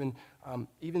we can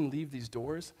even leave these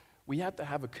doors, we have to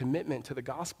have a commitment to the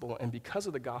gospel. And because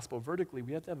of the gospel vertically,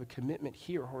 we have to have a commitment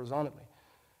here horizontally.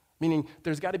 Meaning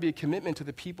there's got to be a commitment to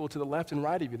the people to the left and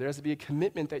right of you. There has to be a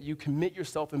commitment that you commit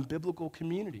yourself in biblical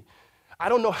community. I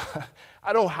don't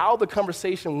know how the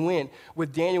conversation went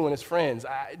with Daniel and his friends.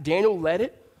 Daniel led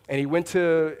it. And he went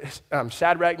to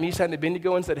Shadrach, Meshach, and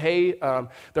Abednego and said, hey,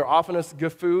 they're offering us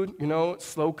good food,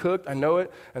 slow cooked, I know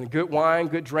it, and good wine,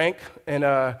 good drink. And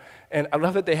I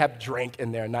love that they have drink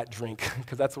in there, not drink,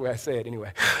 because that's the way I say it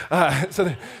anyway.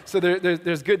 So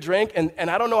there's good drink.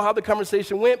 And I don't know how the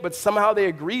conversation went, but somehow they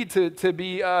agreed to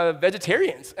be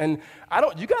vegetarians. And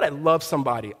you got to love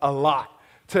somebody a lot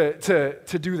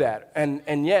to do that.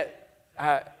 And yet,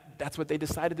 that's what they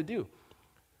decided to do.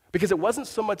 Because it wasn't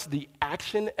so much the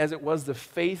action as it was the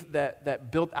faith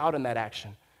that built out in that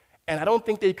action. And I don't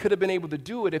think they could have been able to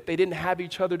do it if they didn't have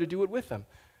each other to do it with them.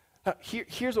 Now,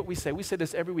 here's what we say. We say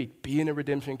this every week. Be in a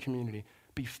redemption community.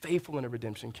 Be faithful in a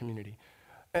redemption community.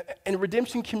 And a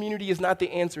redemption community is not the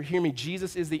answer. Hear me.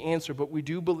 Jesus is the answer. But we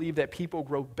do believe that people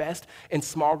grow best in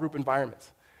small group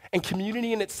environments. And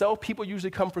community in itself, people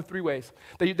usually come for 3 ways.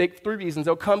 3 reasons.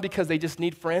 They'll come because they just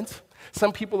need friends.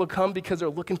 Some people will come because they're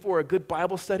looking for a good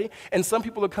Bible study. And some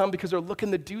people will come because they're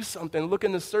looking to do something,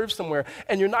 looking to serve somewhere.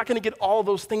 And you're not going to get all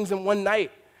those things in one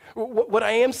night. What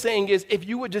I am saying is if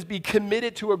you would just be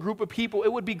committed to a group of people,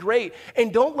 it would be great.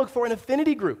 And don't look for an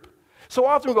affinity group. So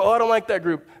often we go, I don't like that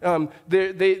group.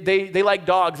 They like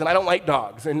dogs, and I don't like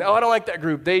dogs. And I don't like that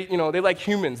group. They like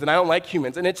humans, and I don't like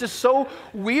humans. And it's just so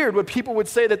weird what people would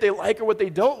say that they like or what they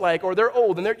don't like, or they're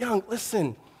old and they're young.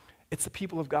 Listen, It's the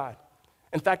people of God.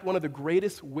 In fact, one of the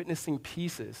greatest witnessing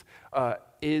pieces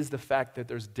is the fact that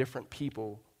there's different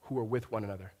people who are with one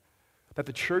another. That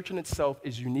the church in itself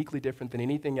is uniquely different than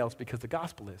anything else because the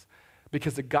gospel is.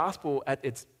 Because the gospel at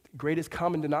its greatest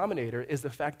common denominator is the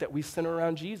fact that we center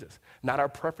around Jesus. Not our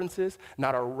preferences,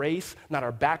 not our race, not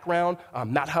our background,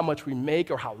 not how much we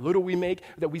make or how little we make,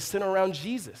 that we center around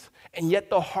Jesus. And yet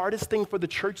the hardest thing for the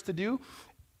church to do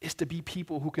is to be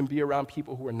people who can be around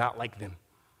people who are not like them.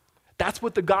 That's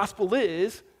what the gospel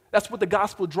is. That's what the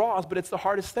gospel draws, but it's the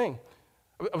hardest thing.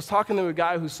 I was talking to a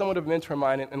guy who's somewhat of a mentor of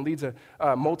mine and leads a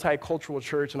multicultural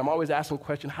church, and I'm always asking the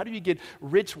question, how do you get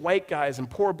rich white guys and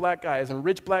poor black guys and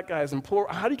rich black guys and poor,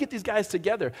 how do you get these guys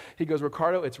together? He goes,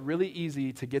 Ricardo, it's really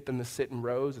easy to get them to sit in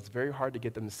rows. It's very hard to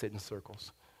get them to sit in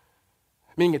circles.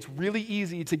 Meaning it's really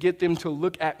easy to get them to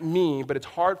look at me, but it's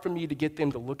hard for me to get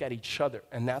them to look at each other,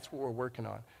 and that's what we're working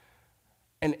on.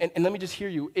 And let me just hear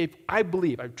you. I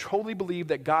totally believe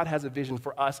that God has a vision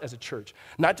for us as a church.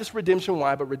 Not just Redemption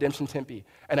Y, but Redemption Tempe.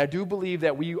 And I do believe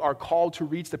that we are called to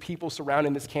reach the people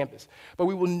surrounding this campus. But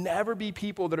we will never be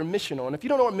people that are missional. And if you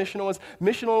don't know what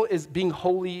missional is being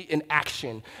holy in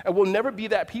action. And we'll never be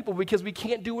that people because we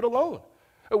can't do it alone.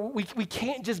 We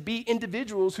can't just be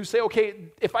individuals who say, okay,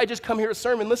 if I just come here a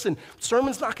sermon, listen,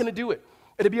 sermon's not going to do it.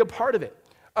 It'll be a part of it.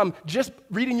 Just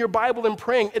reading your Bible and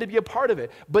praying, it'll be a part of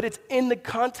it. But it's in the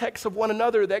context of one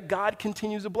another that God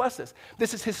continues to bless us.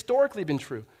 This has historically been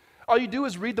true. All you do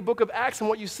is read the book of Acts, and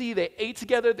what you see, they ate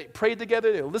together, they prayed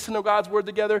together, they listened to God's word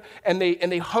together, and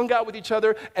they hung out with each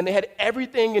other, and they had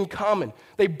everything in common.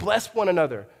 They blessed one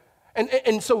another.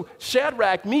 And so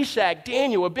Shadrach, Meshach,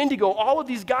 Daniel, Abednego, all of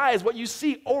these guys, what you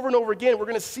see over and over again, we're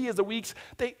going to see as the weeks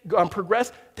they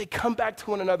progress, they come back to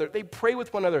one another. They pray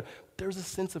with one another. There's a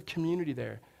sense of community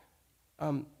there.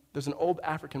 There's an old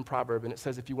African proverb, and it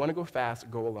says, if you want to go fast,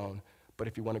 go alone. But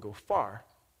if you want to go far,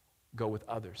 go with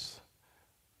others.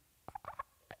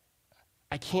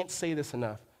 I can't say this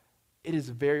enough. It is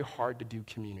very hard to do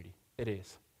community. It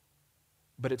is.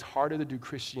 But it's harder to do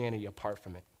Christianity apart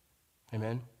from it.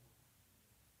 Amen?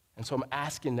 And so I'm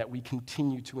asking that we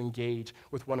continue to engage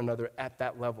with one another at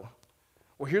that level.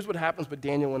 Well, here's what happens with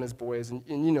Daniel and his boys, and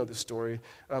you know the story.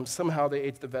 Somehow they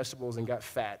ate the vegetables and got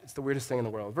fat. It's the weirdest thing in the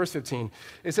world. Verse 15,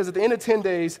 it says, at the end of 10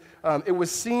 days, it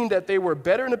was seen that they were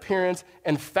better in appearance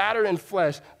and fatter in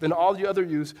flesh than all the other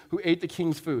youths who ate the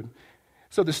king's food.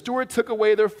 So the steward took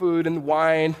away their food and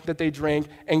wine that they drank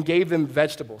and gave them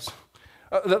vegetables.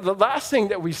 The last thing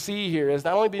that we see here is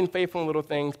not only being faithful in little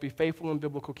things, be faithful in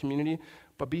biblical community,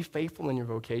 but be faithful in your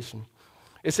vocation.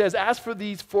 It says, as for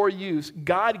these 4 youths,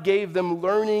 God gave them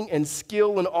learning and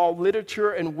skill in all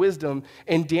literature and wisdom,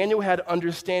 and Daniel had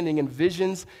understanding in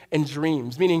visions and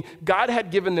dreams, meaning God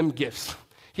had given them gifts.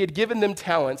 He had given them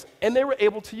talents, and they were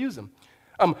able to use them.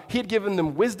 He had given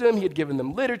them wisdom. He had given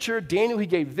them literature. Daniel, he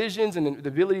gave visions and the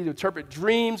ability to interpret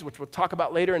dreams, which we'll talk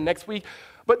about later and next week.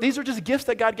 But these are just gifts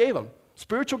that God gave them.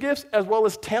 Spiritual gifts as well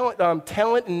as talent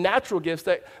and natural gifts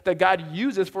that God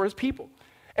uses for his people.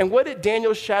 And what did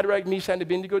Daniel, Shadrach, Meshach, and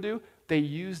Abednego do? They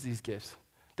used these gifts.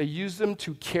 They used them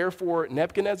to care for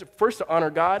Nebuchadnezzar, first to honor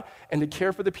God, and to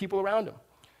care for the people around him.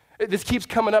 This keeps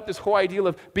coming up, this whole idea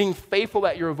of being faithful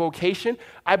at your vocation.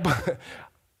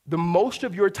 The most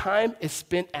of your time is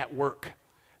spent at work.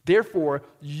 Therefore,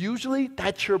 usually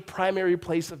that's your primary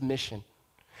place of mission.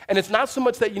 And it's not so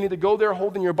much that you need to go there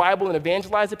holding your Bible and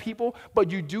evangelize to people,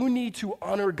 but you do need to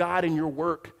honor God in your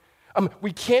work.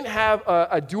 We can't have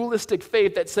a dualistic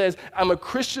faith that says, I'm a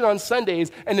Christian on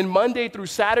Sundays, and then Monday through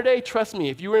Saturday, trust me,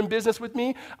 if you were in business with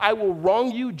me, I will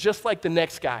wrong you just like the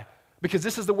next guy, because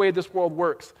this is the way this world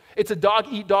works. It's a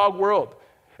dog-eat-dog world.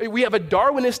 We have a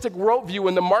Darwinistic worldview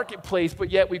in the marketplace,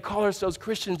 but yet we call ourselves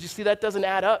Christians. You see, that doesn't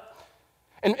add up.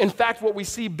 And in fact, what we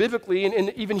see biblically,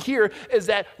 and even here, is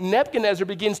that Nebuchadnezzar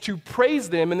begins to praise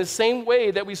them in the same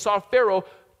way that we saw Pharaoh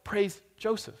praise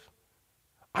Joseph.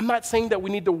 I'm not saying that we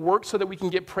need to work so that we can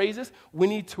get praises. We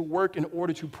need to work in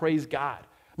order to praise God.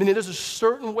 I mean, there's a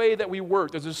certain way that we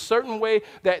work. There's a certain way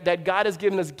that God has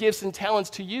given us gifts and talents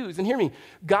to use. And hear me,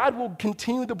 God will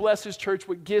continue to bless his church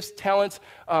with gifts, talents,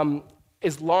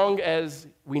 as long as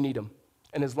we need them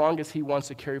and as long as he wants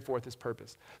to carry forth his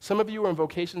purpose. Some of you are in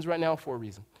vocations right now for a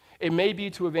reason. It may be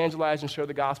to evangelize and share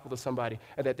the gospel to somebody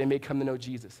and that they may come to know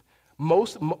Jesus.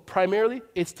 Primarily,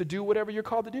 it's to do whatever you're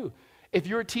called to do. If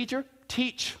you're a teacher,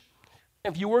 teach.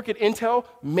 If you work at Intel,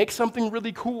 make something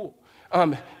really cool.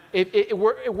 If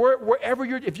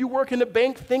you work in the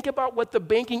bank, think about what the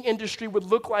banking industry would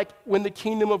look like when the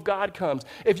kingdom of God comes.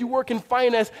 If you work in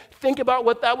finance, think about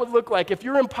what that would look like. If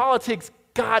you're in politics,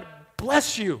 God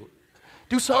bless you.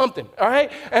 Do something, all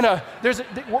right? And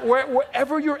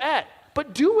wherever you're at,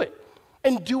 but do it.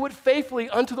 and do it faithfully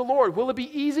unto the Lord. Will it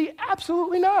be easy?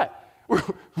 Absolutely not.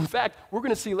 In fact, we're going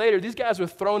to see later, these guys were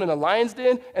thrown in a lion's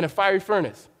den and a fiery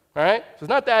furnace, all right? So it's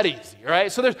not that easy, all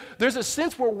right? So there's a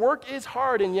sense where work is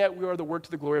hard, and yet we are the work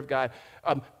to the glory of God.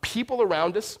 People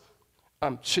around us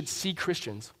should see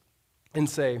Christians and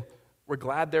say, we're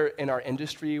glad they're in our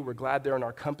industry, we're glad they're in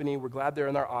our company, we're glad they're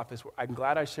in our office. I'm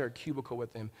glad I share a cubicle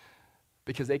with them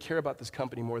because they care about this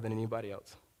company more than anybody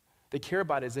else. They care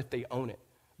about it as if they own it.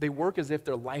 They work as if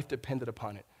their life depended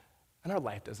upon it. And our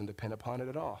life doesn't depend upon it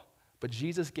at all. But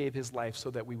Jesus gave his life so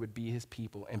that we would be his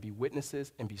people and be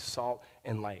witnesses and be salt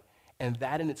and light. And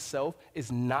that in itself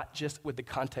is not just with the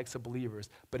context of believers,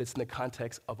 but it's in the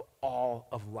context of all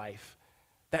of life.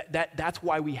 That's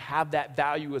why we have that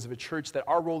value as a church, that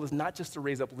our role is not just to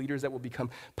raise up leaders that will become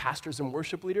pastors and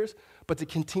worship leaders, but to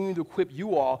continue to equip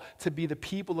you all to be the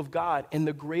people of God in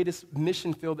the greatest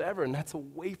mission field ever, and that's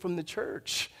away from the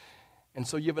church. And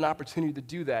so you have an opportunity to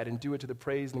do that and do it to the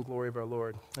praise and glory of our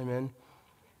Lord. Amen.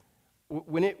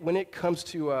 When it comes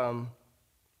to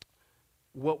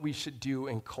what we should do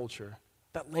in culture,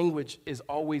 that language is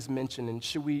always mentioned. And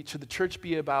should the church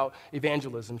be about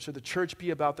evangelism? Should the church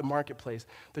be about the marketplace?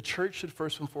 The church should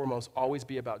first and foremost always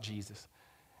be about Jesus.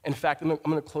 In fact, I'm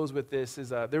going to close with this.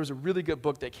 There was a really good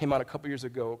book that came out a couple years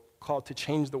ago called To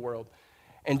Change the World.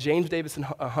 And James Davison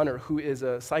Hunter, who is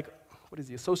a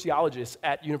sociologist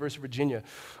at University of Virginia,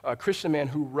 a Christian man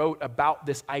who wrote about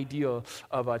this idea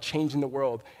of changing the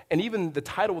world. And even the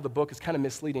title of the book is kind of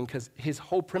misleading because his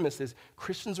whole premise is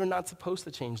Christians are not supposed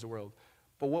to change the world.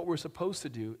 But what we're supposed to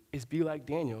do is be like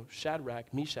Daniel,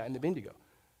 Shadrach, Meshach, and Abednego.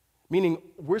 Meaning,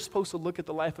 we're supposed to look at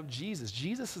the life of Jesus.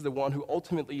 Jesus is the one who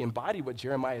ultimately embodied what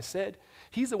Jeremiah said.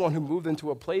 He's the one who moved into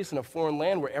a place in a foreign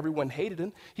land where everyone hated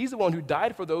him. He's the one who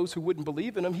died for those who wouldn't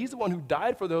believe in him. He's the one who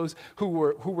died for those who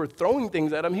were throwing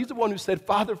things at him. He's the one who said,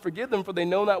 Father, forgive them, for they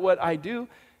know not what I do.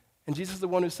 And Jesus is the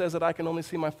one who says that I can only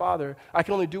see my Father. I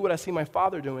can only do what I see my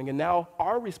Father doing. And now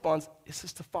our response is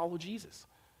just to follow Jesus.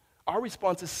 Our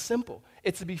response is simple.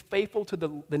 It's to be faithful to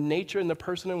the nature and the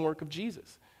person and work of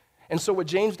Jesus. And so what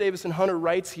James Davison Hunter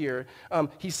writes here,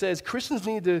 he says, Christians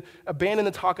need to abandon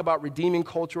the talk about redeeming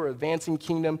culture or advancing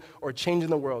kingdom or changing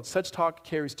the world. Such talk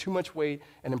carries too much weight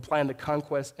and implying the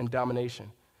conquest and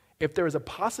domination. If there is a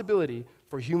possibility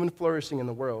for human flourishing in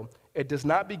the world, it does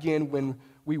not begin when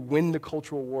we win the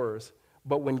cultural wars,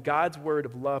 but when God's word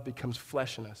of love becomes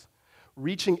flesh in us,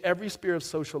 reaching every sphere of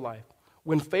social life.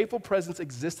 When faithful presence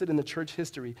existed in the church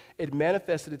history, it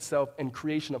manifested itself in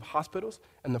creation of hospitals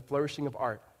and the flourishing of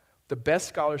art, the best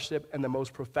scholarship, and the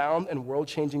most profound and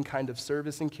world-changing kind of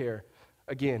service and care.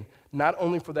 Again, not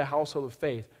only for the household of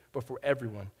faith, but for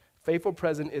everyone. Faithful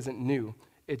present isn't new.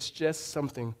 It's just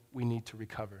something we need to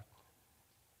recover.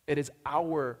 It is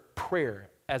our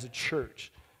prayer as a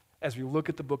church, as we look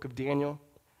at the book of Daniel,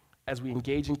 as we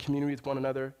engage in community with one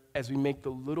another, as we make the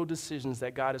little decisions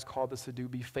that God has called us to do,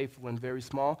 be faithful and very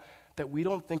small, that we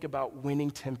don't think about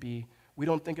winning Tempe. We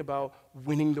don't think about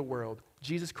winning the world.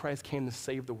 Jesus Christ came to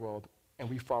save the world, and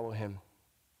we follow him.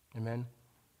 Amen?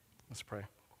 Let's pray.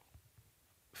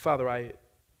 Father,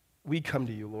 we come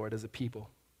to you, Lord, as a people,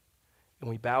 and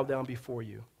we bow down before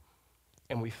you,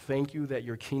 and we thank you that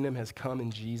your kingdom has come in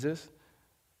Jesus,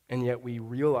 and yet we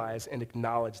realize and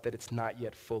acknowledge that it's not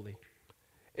yet fully.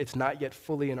 It's not yet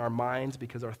fully in our minds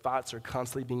because our thoughts are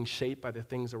constantly being shaped by the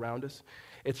things around us.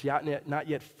 It's not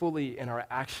yet fully in our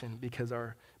action because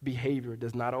our behavior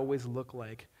does not always look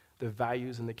like the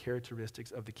values and the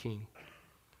characteristics of the King.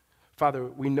 Father,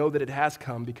 we know that it has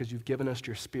come because you've given us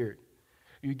your Spirit.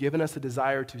 You've given us a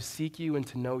desire to seek you and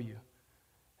to know you.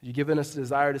 You've given us a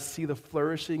desire to see the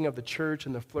flourishing of the church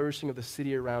and the flourishing of the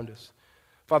city around us.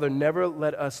 Father, never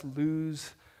let us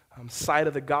lose sight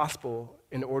of the gospel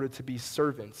in order to be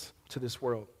servants to this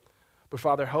world. But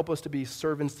Father, help us to be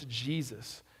servants to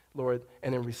Jesus, Lord,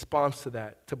 and in response to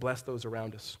that, to bless those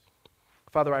around us.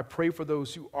 Father, I pray for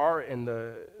those who are in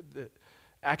the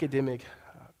academic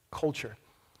culture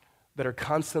that are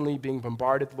constantly being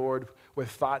bombarded, Lord, with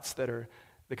thoughts that are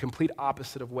the complete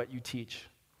opposite of what you teach.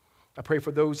 I pray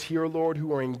for those here, Lord,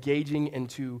 who are engaging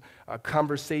into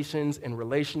conversations and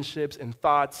relationships and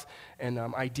thoughts and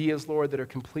ideas, Lord, that are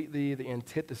completely the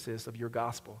antithesis of your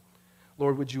gospel.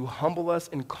 Lord, would you humble us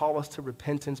and call us to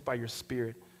repentance by your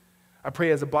Spirit? I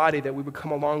pray as a body that we would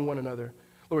come along one another,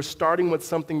 Lord, starting with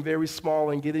something very small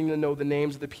and getting to know the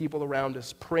names of the people around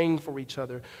us, praying for each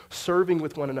other, serving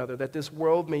with one another, that this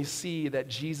world may see that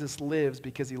Jesus lives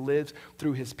because he lives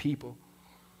through his people.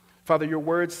 Father, your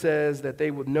word says that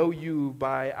they will know you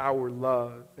by our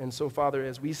love. And so, Father,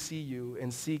 as we see you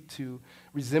and seek to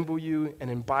resemble you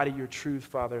and embody your truth,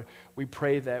 Father, we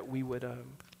pray that we would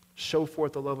show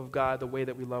forth the love of God the way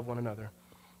that we love one another.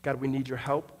 God, we need your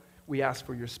help. We ask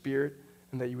for your Spirit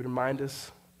and that you would remind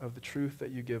us of the truth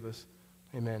that you give us.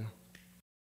 Amen.